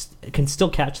Montreal can still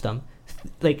catch them.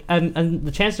 Like, and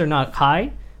the chances are not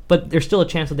high, but there's still a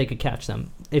chance that they could catch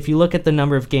them. If you look at the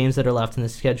number of games that are left in the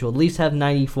schedule, the Leafs have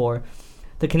 94.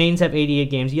 The Canadiens have 88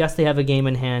 games. Yes, they have a game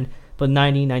in hand, but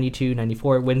 90, 92,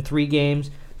 94. Win 3 games.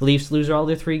 The Leafs lose all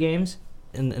their 3 games,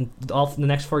 and all the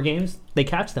next 4 games, they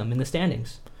catch them in the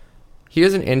standings.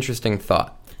 Here's an interesting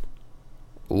thought.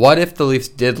 What if the Leafs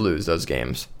did lose those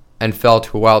games and fell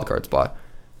to a wildcard spot?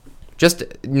 Just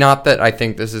not that I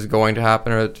think this is going to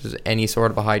happen or there's any sort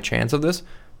of a high chance of this,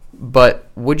 but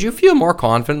would you feel more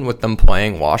confident with them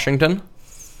playing Washington?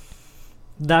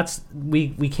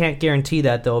 We can't guarantee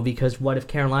that, though, because what if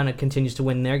Carolina continues to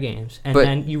win their games? And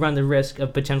then you run the risk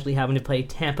of potentially having to play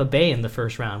Tampa Bay in the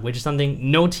first round, which is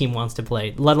something no team wants to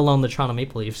play, let alone the Toronto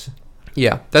Maple Leafs.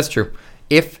 Yeah, that's true.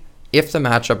 If the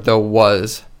matchup, though,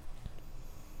 was...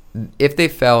 if they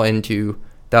fell into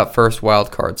that first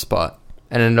wild card spot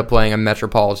and ended up playing a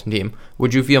Metropolitan team,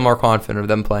 would you feel more confident of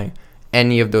them playing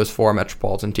any of those 4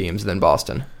 Metropolitan teams than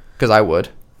Boston? Because I would.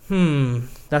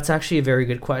 That's actually a very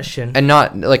good question. And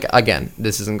not, like, again,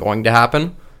 this isn't going to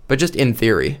happen, but just in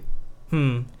theory.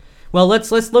 Well, let's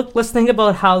think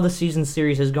about how the season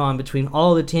series has gone between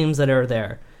all the teams that are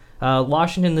there.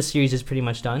 Washington, the series is pretty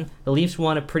much done. The Leafs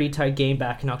won a pretty tight game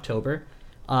back in October.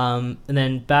 And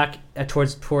then back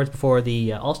towards before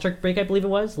the All-Star break, I believe it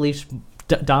was, the Leafs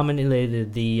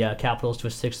dominated the Capitals to a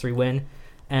 6-3 win.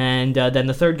 And then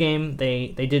the third game,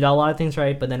 they did a lot of things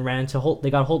right, but then ran into Holt. They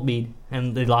got Holtby,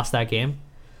 and they lost that game.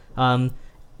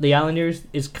 The Islanders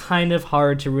is kind of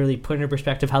hard to really put into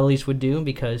perspective how the Leafs would do,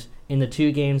 because in the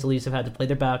 2 games, the Leafs have had to play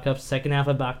their backups, second half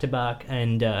of back-to-back,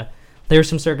 and there's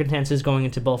some circumstances going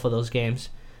into both of those games.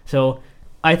 So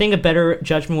I think a better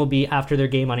judgment will be after their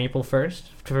game on April 1st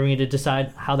for me to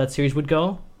decide how that series would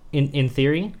go, in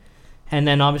theory. And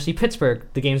then obviously Pittsburgh,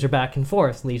 the games are back and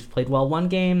forth. Leafs played well one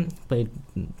game, played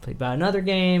bad another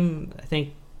game. I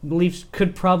think the Leafs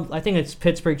I think it's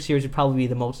Pittsburgh series would probably be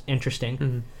the most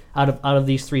interesting out of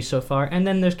these 3 so far. And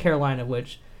then there's Carolina,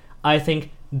 which I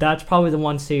think that's probably the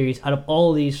one series out of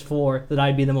all of these 4 that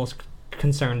I'd be the most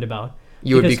concerned about.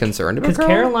 You would be concerned about because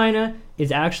Carolina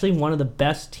is actually one of the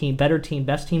best teams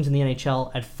in the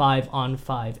NHL at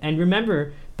 5-on-5. And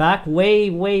remember,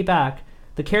 way back,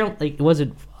 was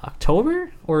it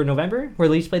October or November where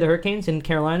the Leafs played the Hurricanes in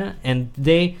Carolina, and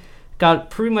they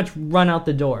got pretty much run out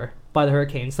the door by the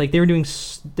Hurricanes. Like they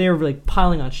were like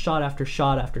piling on shot after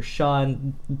shot after shot,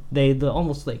 and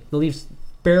the Leafs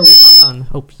barely hung on.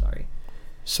 Oh, sorry.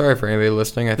 Sorry for anybody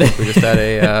listening. I think we just had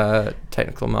a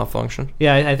technical malfunction.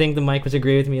 Yeah, I think the mic was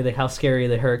agreeing with me how scary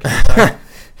the Hurricanes are.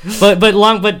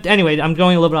 But anyway, I'm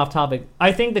going a little bit off topic.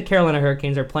 I think the Carolina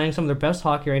Hurricanes are playing some of their best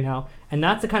hockey right now, and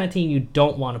that's the kind of team you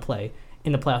don't want to play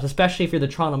in the playoffs, especially if you're the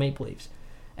Toronto Maple Leafs.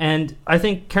 And I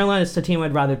think Carolina is the team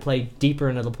I'd rather play deeper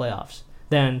into the playoffs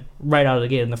than right out of the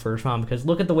gate in the first round, because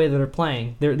look at the way that they're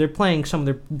playing. They're playing some of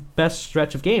their best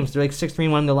stretch of games. They're like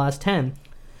 6-3-1 in the last 10.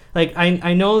 Like,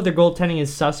 I know their goaltending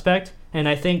is suspect, and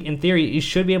I think, in theory, you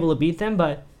should be able to beat them,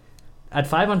 but at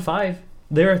 5-on-5,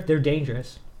 they're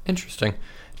dangerous. Interesting.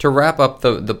 To wrap up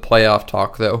the playoff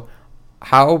talk, though,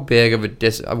 how big of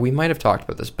a we might have talked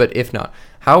about this, but if not,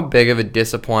 how big of a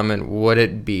disappointment would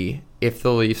it be if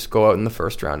the Leafs go out in the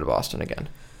first round of Boston again?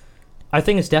 I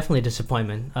think it's definitely a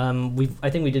disappointment. I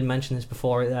think we did mention this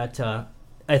before, that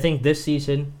I think this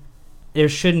season there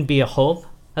shouldn't be a hope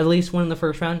at least winning the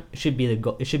first round. It should be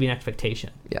it should be an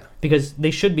expectation. Yeah. Because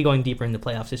they should be going deeper in the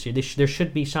playoffs this year. There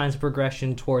should be signs of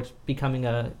progression towards becoming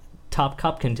a top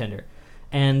cup contender.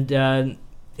 And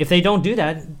if they don't do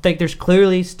that, like, there's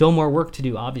clearly still more work to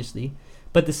do, obviously.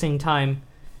 But at the same time,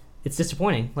 it's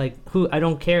disappointing. Like, I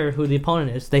don't care who the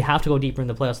opponent is. They have to go deeper in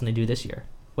the playoffs than they do this year.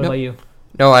 What about you?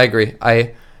 No, I agree.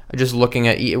 I just looking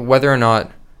at whether or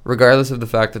not, regardless of the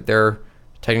fact that they're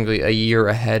technically a year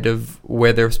ahead of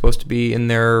where they're supposed to be in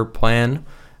their plan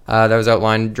that was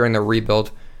outlined during the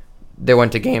rebuild, they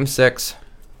went to Game 6,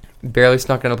 barely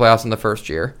snuck into the playoffs in the first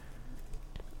year.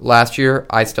 Last year,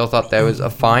 I still thought that was a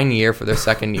fine year for their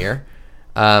second year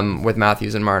with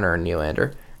Matthews and Marner and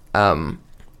Nylander.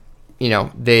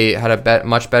 They had a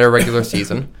much better regular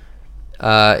season.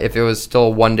 If it was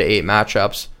still 1-8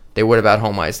 matchups, they would have had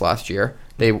home ice last year.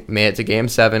 They made it to Game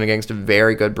 7 against a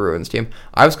very good Bruins team.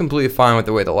 I was completely fine with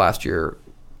the way the last year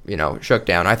shook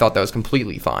down. I thought that was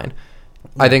completely fine.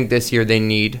 I think this year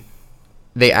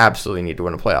they absolutely need to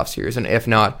win a playoff series, and if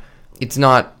not, it's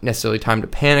not necessarily time to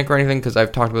panic or anything, because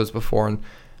I've talked about this before, and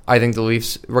I think the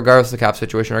Leafs, regardless of the cap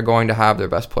situation, are going to have their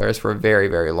best players for a very,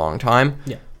 very long time.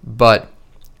 Yeah. But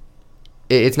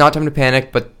it's not time to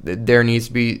panic, but there needs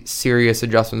to be serious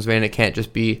adjustments made. It can't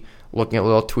just be looking at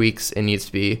little tweaks. It needs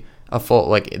to be a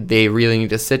full, they really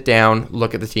need to sit down,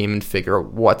 look at the team, and figure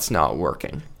out what's not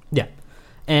working. Yeah.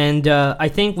 And I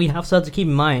think we also have to keep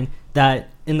in mind that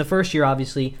in the first year,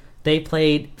 obviously, they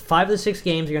played 5 of the 6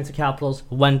 games against the Capitals,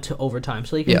 went to overtime.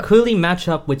 So they can clearly match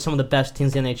up with some of the best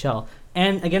teams in the NHL.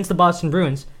 And against the Boston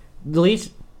Bruins, the Leafs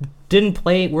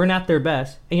weren't at their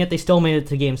best, and yet they still made it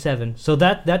to Game 7. So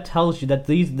that tells you that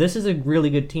this is a really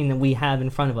good team that we have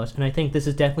in front of us. And I think this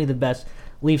is definitely the best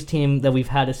Leafs team that we've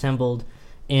had assembled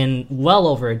in well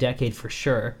over a decade for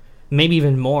sure. Maybe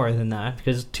even more than that,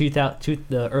 because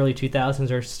the early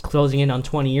 2000s are closing in on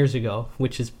 20 years ago,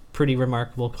 which is pretty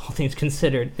remarkable, all things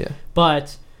considered. Yeah.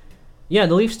 But yeah,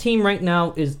 the Leafs team right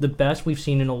now is the best we've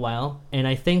seen in a while, and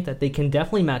I think that they can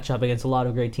definitely match up against a lot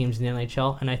of great teams in the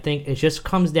NHL, and I think it just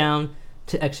comes down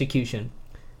to execution.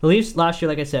 The Leafs last year,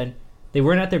 like I said, they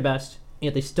weren't at their best,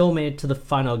 yet they still made it to the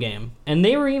final game, and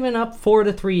they were even up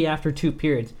 4-3 after 2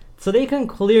 periods. So they can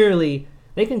clearly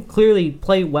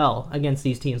play well against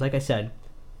these teams. Like I said,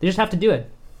 they just have to do it.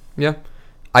 Yeah.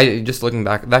 Just looking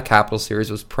back, that Capitals series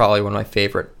was probably one of my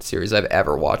favorite series I've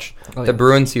ever watched. The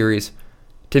Bruins series,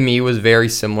 to me, was very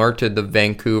similar to the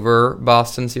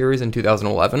Vancouver-Boston series in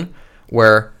 2011,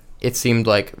 where it seemed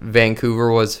like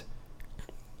Vancouver was...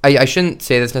 I shouldn't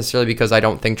say this necessarily because I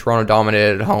don't think Toronto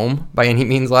dominated at home by any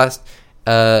means last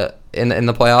in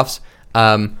the playoffs.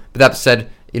 But that said,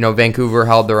 Vancouver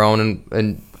held their own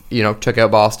and took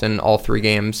out Boston all 3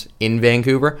 games in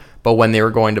Vancouver. But when they were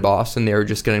going to Boston, they were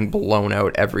just getting blown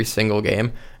out every single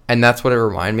game. And that's what it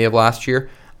reminded me of last year.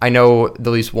 I know the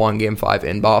Leafs won Game 5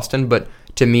 in Boston, but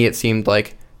to me it seemed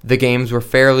like the games were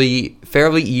fairly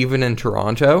even in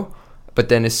Toronto. But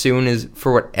then as soon as,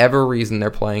 for whatever reason,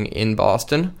 they're playing in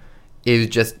Boston, it was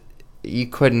just, you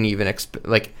couldn't even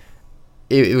expect,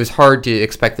 it was hard to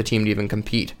expect the team to even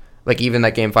compete. Even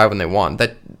that Game 5 when they won,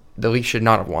 that the Leafs should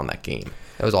not have won that game.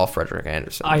 That was all Frederik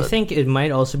Andersen. I think it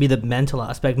might also be the mental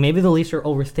aspect. Maybe the Leafs are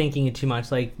overthinking it too much.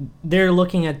 They're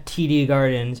looking at TD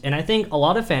Gardens, and I think a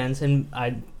lot of fans, and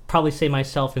I'd probably say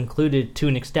myself included to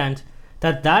an extent,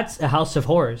 that's a house of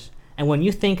horrors. And when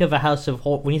you think of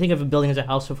when you think of a building as a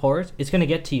house of horrors, it's going to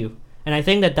get to you. And I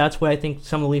think that's what I think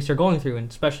some of the Leafs are going through, and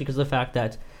especially because of the fact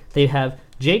that they have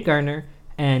Jake Gardiner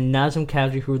and Nazem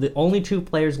Kadri, who are the only 2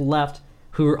 players left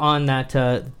who were on that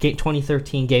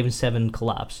 2013 Game 7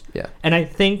 collapse. Yeah. And I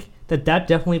think that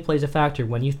definitely plays a factor.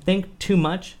 When you think too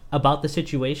much about the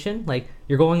situation,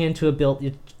 you're going into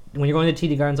when you're going to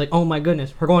TD Gardens, oh my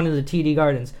goodness, we're going to the TD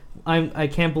Gardens. I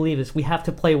can't believe this. We have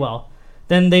to play well.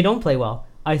 Then they don't play well.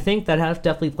 I think that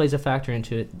definitely plays a factor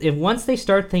into it. If once they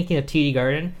start thinking of TD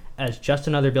Garden as just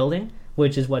another building,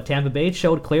 which is what Tampa Bay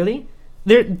showed clearly,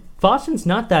 Boston's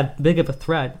not that big of a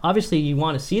threat. Obviously, you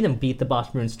want to see them beat the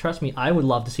Boston Bruins. Trust me, I would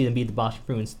love to see them beat the Boston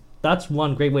Bruins. That's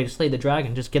one great way to slay the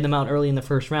dragon. Just get them out early in the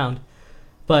first round.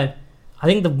 But I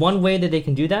think the one way that they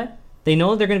can do that, they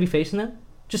know they're going to be facing them.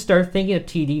 Just start thinking of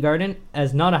TD Garden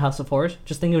as not a house of horrors.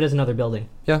 Just think of it as another building.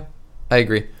 Yeah, I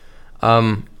agree.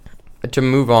 To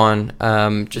move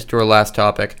on, just to our last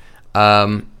topic,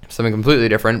 something completely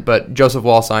different, but Joseph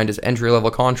Woll signed his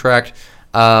entry-level contract.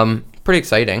 Pretty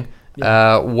exciting.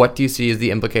 Yeah. What do you see as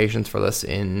the implications for this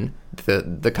in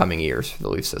the coming years for the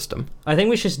Leaf system? I think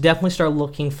we should definitely start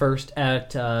looking first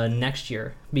at next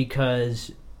year,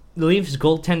 because the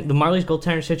Marlies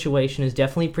goaltender situation is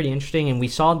definitely pretty interesting, and we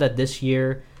saw that this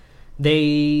year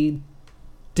they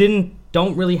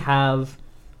don't really have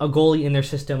a goalie in their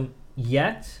system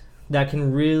yet that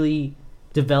can really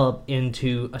develop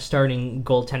into a starting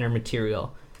goaltender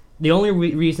material. The only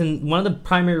one of the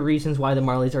primary reasons why the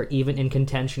Marlies are even in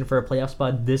contention for a playoff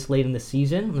spot this late in the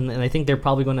season, and I think they're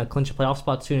probably going to clinch a playoff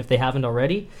spot soon if they haven't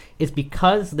already, is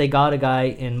because they got a guy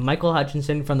in Michael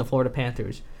Hutchinson from the Florida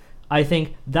Panthers. I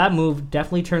think that move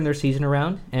definitely turned their season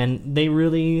around, and they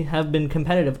really have been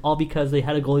competitive, all because they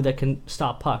had a goalie that can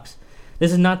stop pucks.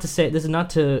 This is not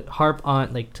to harp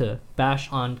on, to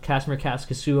bash on Kasimir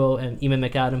Kaskisuo and Eamon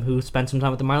McAdam, who spent some time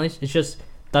with the Marlies. It's just,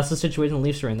 that's the situation the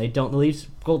Leafs are in. The Leafs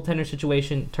goaltender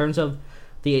situation, in terms of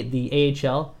the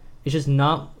AHL, is just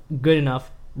not good enough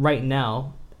right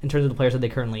now in terms of the players that they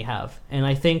currently have. And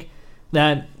I think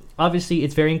that obviously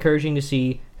it's very encouraging to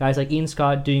see guys like Ian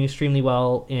Scott doing extremely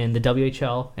well in the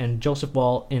WHL and Joseph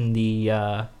Woll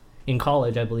in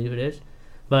college, I believe it is.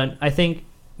 But I think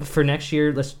for next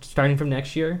year, starting from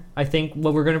next year, I think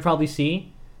what we're going to probably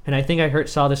see, and I think I heard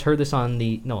this on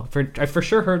I for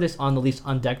sure heard this on the Leafs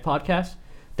on Deck podcast.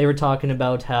 They were talking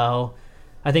about how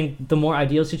I think the more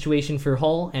ideal situation for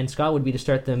Hull and Scott would be to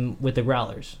start them with the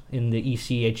Growlers in the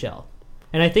ECHL.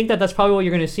 And I think that's probably what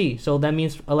you're going to see. So that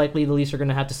means likely the Leafs are going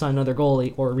to have to sign another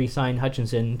goalie or re-sign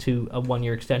Hutchinson to a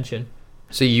 1-year extension.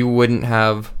 So you wouldn't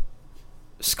have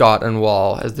Scott and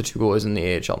Wall as the 2 goalies in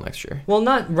the AHL next year? Well,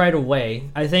 not right away.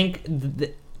 I think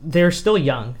they're still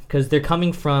young because they're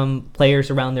coming from players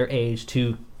around their age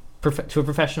to a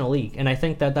professional league. And I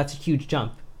think that's a huge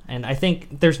jump. And I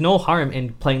think there's no harm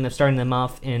in starting them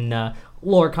off in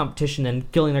lower competition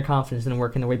and killing their confidence and then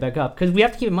working their way back up. Because we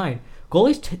have to keep in mind,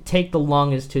 goalies take the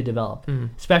longest to develop,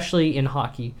 especially in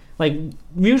hockey. Like,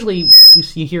 usually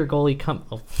you hear a goalie come...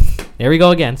 Oh, there we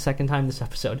go again. Second time this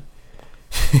episode.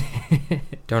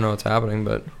 Don't know what's happening,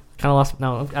 but... Kind of lost...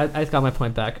 No, I got my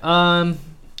point back.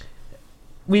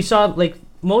 We saw, like,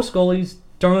 most goalies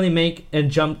don't really make a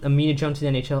immediate jump to the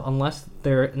NHL unless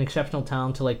they're an exceptional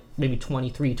talent to, like, maybe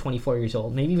 23, 24 years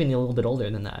old. Maybe even a little bit older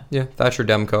than that. Yeah, Thatcher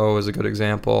Demko is a good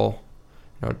example.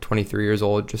 23 years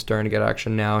old, just starting to get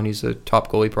action now, and he's a top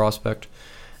goalie prospect.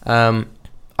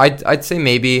 I'd say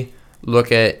maybe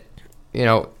look at,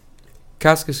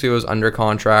 Kaskisuo's under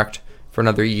contract for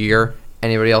another year.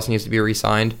 Anybody else needs to be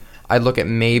re-signed. I'd look at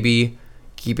maybe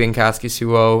keeping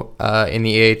Kaskisuo in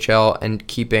the AHL and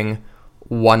keeping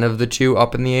one of the 2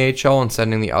 up in the AHL and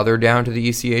sending the other down to the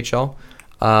ECHL.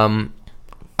 I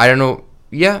don't know.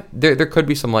 Yeah, there could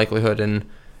be some likelihood in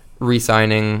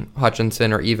re-signing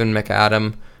Hutchinson or even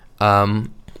McAdam.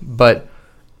 But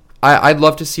I'd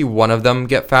love to see one of them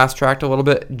get fast-tracked a little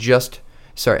bit.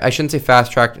 I shouldn't say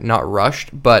fast-tracked, not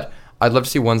rushed, but I'd love to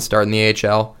see one start in the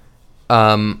AHL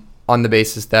on the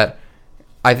basis that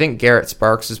I think Garrett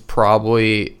Sparks is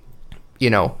probably,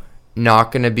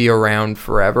 not going to be around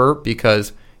forever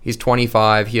because he's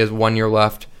 25. He has 1 year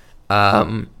left,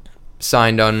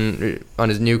 signed on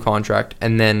his new contract,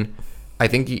 and then I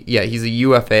think he's a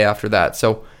UFA after that.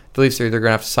 So the Leafs are either going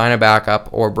to have to sign a backup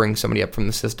or bring somebody up from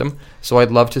the system. So I'd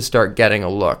love to start getting a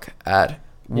look at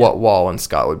what Wall and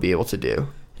Scott would be able to do.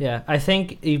 Yeah, I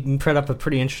think you brought up a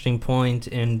pretty interesting point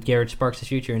in Garrett Sparks'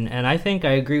 future, and I think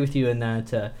I agree with you in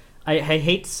that. I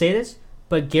hate to say this,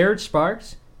 but Garrett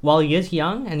Sparks, while he is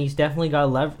young and he's definitely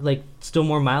got still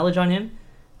more mileage on him,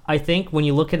 I think when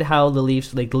you look at how the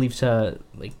Leafs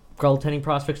goaltending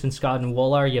prospects in Scott and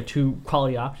Wall are, you have 2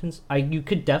 quality options. You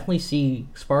could definitely see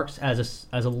Sparks as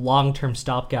a long-term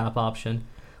stopgap option,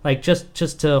 like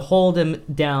just to hold him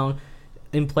down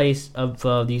in place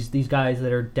of these guys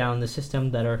that are down the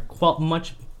system that are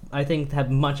I think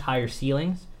have much higher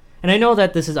ceilings. And I know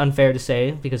that this is unfair to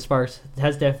say because Sparks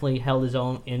has definitely held his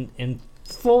own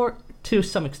to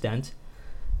some extent,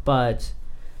 but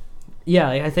yeah,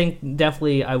 I think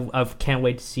definitely I can't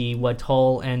wait to see what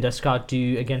Hull and Scott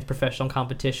do against professional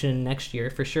competition next year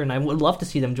for sure, and I would love to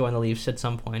see them join the Leafs at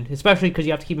some point, especially because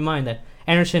you have to keep in mind that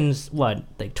Anderson's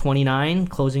 29,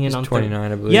 closing in on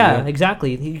 29, I believe. Yeah,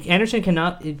 exactly. Anderson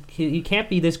he can't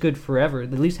be this good forever.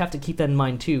 The Leafs have to keep that in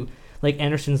mind too, like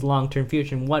Anderson's long-term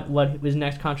future and what his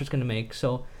next contract's going to make.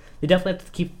 So they definitely have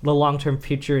to keep the long-term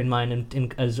future in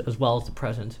mind as well as the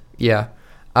present. Yeah.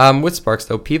 With Sparks,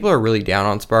 though, people are really down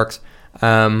on Sparks.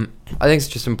 I think it's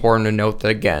just important to note that,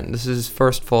 again, this is his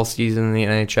first full season in the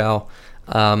NHL.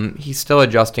 He's still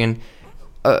adjusting.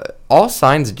 All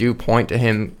signs do point to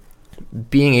him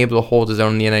being able to hold his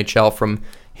own in the NHL from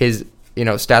his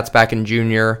stats back in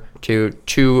junior to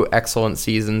 2 excellent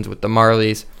seasons with the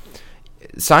Marlies.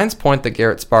 Signs point that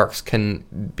Garrett Sparks can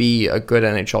be a good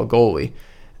NHL goalie.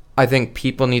 I think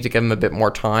people need to give him a bit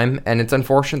more time, and it's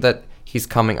unfortunate that he's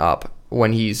coming up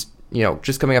when he's,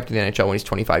 just coming up to the NHL when he's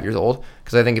 25 years old,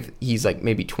 because I think if he's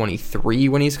maybe 23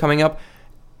 when he's coming up,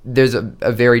 there's a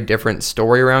very different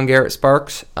story around Garrett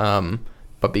Sparks,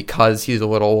 but because he's a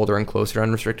little older and closer to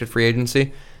unrestricted free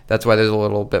agency, that's why there's a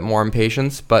little bit more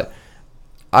impatience, but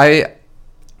I'm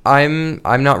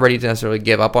not ready to necessarily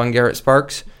give up on Garrett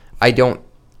Sparks.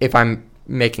 If I'm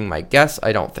making my guess,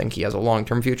 I don't think he has a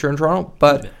long-term future in Toronto,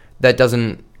 but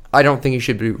I don't think he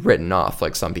should be written off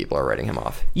like some people are writing him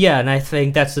off. Yeah, and I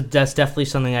think that's definitely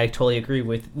something I totally agree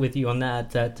with you on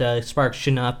that Sparks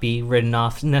should not be written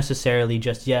off necessarily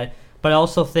just yet. But I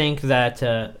also think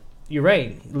that you're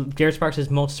right. Garrett Sparks is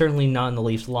most certainly not in the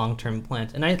Leafs' long-term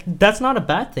plans, and that's not a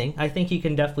bad thing. I think he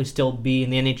can definitely still be in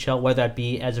the NHL, whether that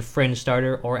be as a fringe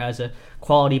starter or as a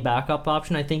quality backup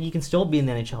option. I think he can still be in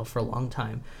the NHL for a long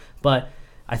time. But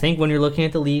I think when you're looking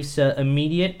at the Leafs'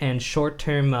 immediate and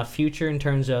short-term future in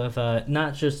terms of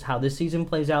not just how this season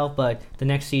plays out, but the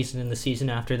next season and the season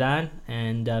after that,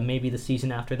 and maybe the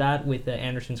season after that with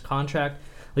Anderson's contract,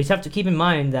 Leafs have to keep in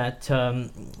mind that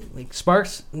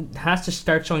Sparks has to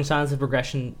start showing signs of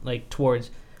progression, towards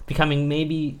becoming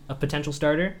maybe a potential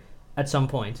starter at some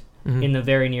point in the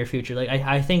very near future.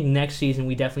 I think next season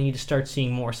we definitely need to start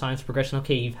seeing more signs of progression.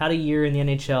 Okay, you've had a year in the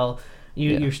NHL.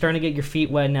 You're starting to get your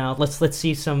feet wet now. Let's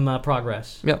see some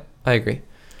progress. Yep, I agree.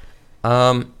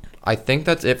 I think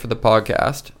that's it for the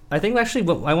podcast. I think actually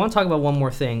I want to talk about one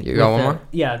more thing. You got one more?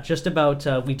 Yeah, just about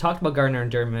we talked about Gardner and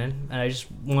Dermott, and I just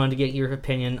wanted to get your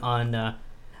opinion on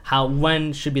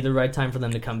when should be the right time for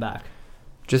them to come back.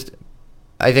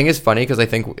 I think it's funny because I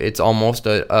think it's almost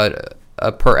a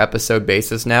per episode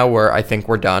basis now, where I think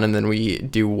we're done and then we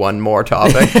do one more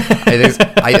topic.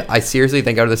 I seriously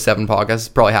think out of the 7 podcasts, it's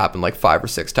probably happened 5 or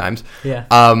 6 times. Yeah.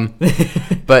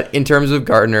 But in terms of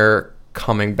Gardner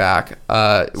coming back,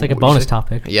 it's like a bonus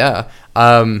topic. Yeah.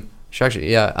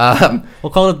 Actually, yeah.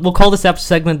 We'll call this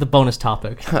segment the bonus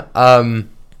topic.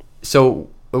 So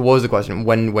what was the question?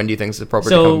 When do you think it's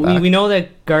appropriate to come back? So we know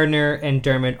that Gardner and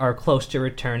Dermott are close to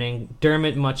returning.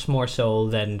 Dermott much more so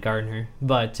than Gardner.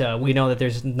 But we know that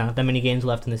there's not that many games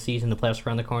left in the season. The playoffs are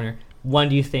around the corner. When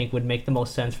do you think would make the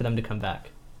most sense for them to come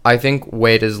back? I think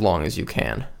wait as long as you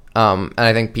can. And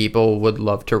I think people would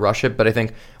love to rush it. But I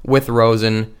think with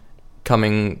Rosen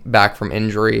coming back from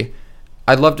injury,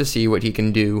 I'd love to see what he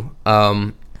can do.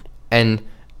 And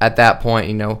at that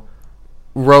point,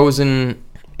 Rosen,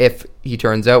 if he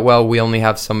turns out well, we only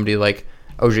have somebody like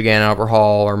Ojigana over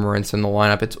Hall or Marince in the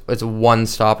lineup. It's a one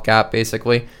stopgap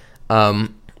basically.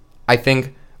 I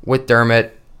think with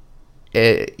Dermott,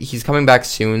 he's coming back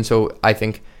soon, so I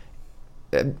think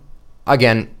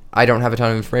again, I don't have a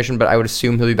ton of information, but I would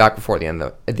assume he'll be back before at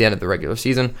the end of the regular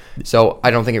season. So I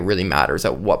don't think it really matters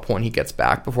at what point he gets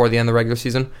back before the end of the regular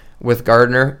season. With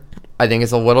Gardner, I think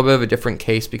it's a little bit of a different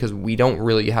case because we don't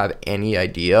really have any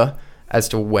idea as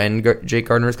to when Jake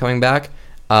Gardner is coming back,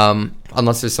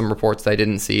 unless there's some reports that I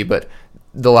didn't see. But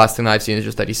the last thing I've seen is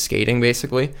just that he's skating,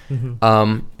 basically.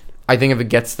 Mm-hmm. I think if it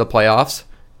gets to the playoffs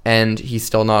and he's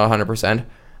still not 100%,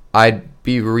 I'd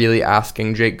be really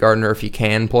asking Jake Gardner if he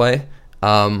can play.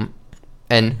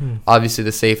 Obviously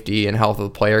the safety and health of the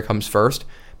player comes first.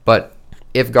 But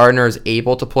if Gardner is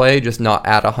able to play, just not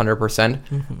at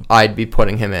 100%, I'd be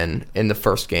putting him in the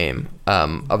first game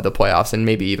of the playoffs, and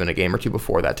maybe even a game or two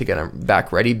before that to get him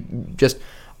back ready, just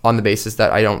on the basis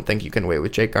that I don't think you can wait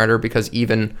with Jake Gardner, because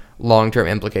even long-term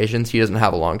implications, he doesn't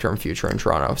have a long-term future in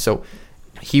Toronto. So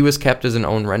he was kept as an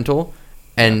own rental,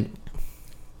 and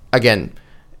again,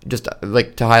 just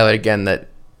like to highlight again that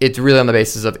it's really on the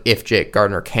basis of if Jake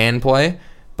Gardner can play,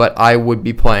 but I would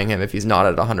be playing him if he's not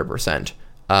at 100%.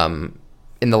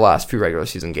 In the last few regular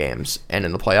season games and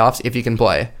in the playoffs, if he can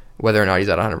play, whether or not he's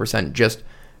at 100%, just,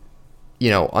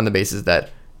 on the basis that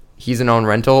he's an own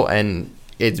rental and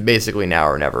it's basically now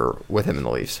or never with him in the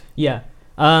Leafs. Yeah.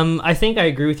 I think I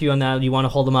agree with you on that. You want to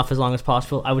hold him off as long as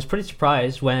possible. I was pretty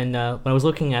surprised when I was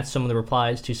looking at some of the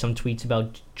replies to some tweets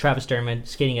about Travis Dermott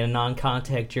skating in a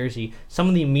non-contact jersey. Some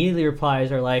of the immediately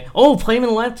replies are like, oh, play him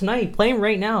in the lineup tonight. Play him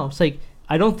right now. It's like,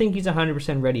 I don't think he's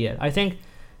 100% ready yet. I think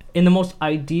in the most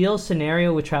ideal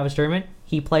scenario with Travis Dermott,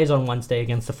 he plays on Wednesday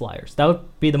against the Flyers. That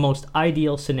would be the most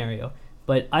ideal scenario.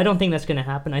 But I don't think that's going to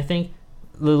happen. I think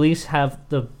the Leafs have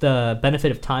the benefit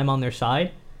of time on their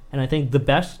side. And I think the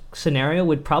best scenario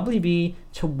would probably be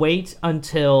to wait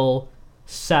until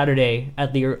Saturday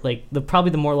at probably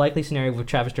the more likely scenario with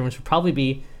Travis Dermott would probably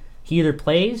be he either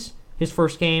plays his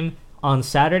first game on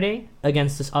Saturday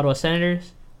against the Ottawa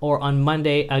Senators or on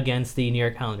Monday against the New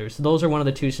York Islanders. So those are one of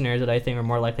the two scenarios that I think are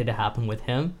more likely to happen with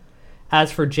him.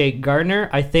 As for Jake Gardner,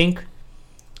 I think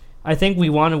we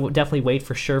want to definitely wait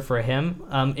for sure for him.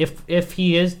 If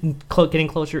he is getting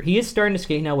closer, he is starting to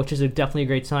skate now, which is definitely a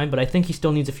great sign. But I think he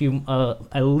still needs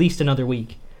at least another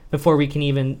week before we can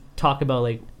even talk about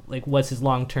like what's his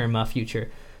long-term future.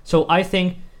 So I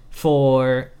think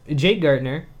for Jake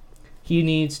Gardner, he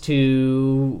needs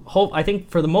to hope. I think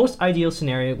for the most ideal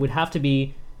scenario, it would have to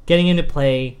be getting into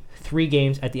play 3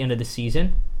 games at the end of the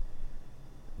season.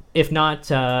 If not,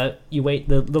 you wait.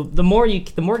 The more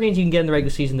games you can get in the regular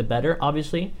season, the better,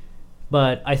 obviously.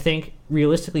 But I think,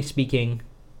 realistically speaking,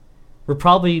 we're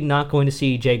probably not going to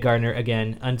see Jake Gardner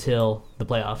again until the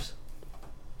playoffs.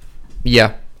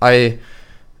 Yeah, I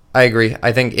agree.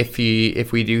 I think if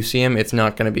we do see him, it's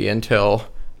not going to be until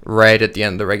right at the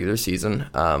end of the regular season,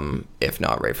 if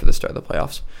not right for the start of the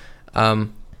playoffs.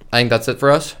 I think that's it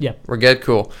for us. Yeah. We're good.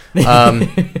 Cool.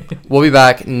 We'll be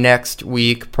back next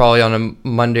week, probably on a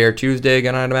Monday or Tuesday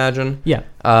again, I'd imagine. Yeah.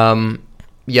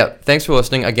 Thanks for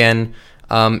listening again.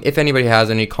 If anybody has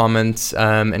any comments,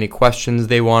 any questions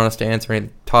they want us to answer, any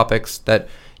topics that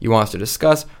you want us to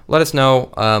discuss, let us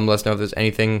know. Let us know if there's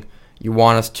anything you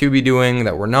want us to be doing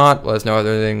that we're not. Let us know if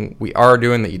there's anything we are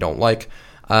doing that you don't like.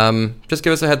 Just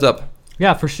give us a heads up.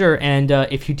 Yeah, for sure. And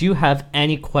if you do have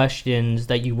any questions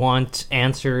that you want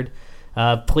answered,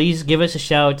 please give us a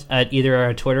shout at either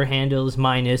our Twitter handles.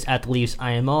 Mine is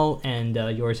 @LeafsIMO, and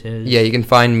yours is... Yeah, you can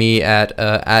find me at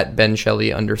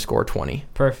 @BenShelley_20.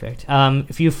 Perfect.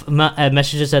 If you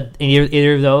message us at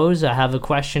either of those, have a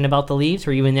question about the Leafs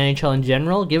or even the NHL in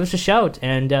general, give us a shout,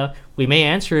 and we may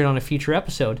answer it on a future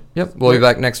episode. Yep, we'll be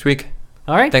back next week.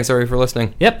 All right. Thanks, everybody, for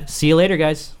listening. Yep, see you later,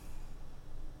 guys.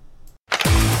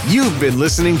 You've been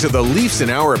listening to the Leafs in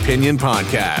Our Opinion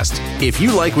podcast. If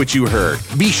you like what you heard,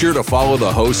 be sure to follow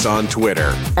the hosts on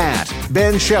Twitter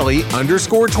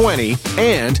 @BenShelley_20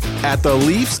 and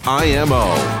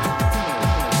 @TheLeafsIMO.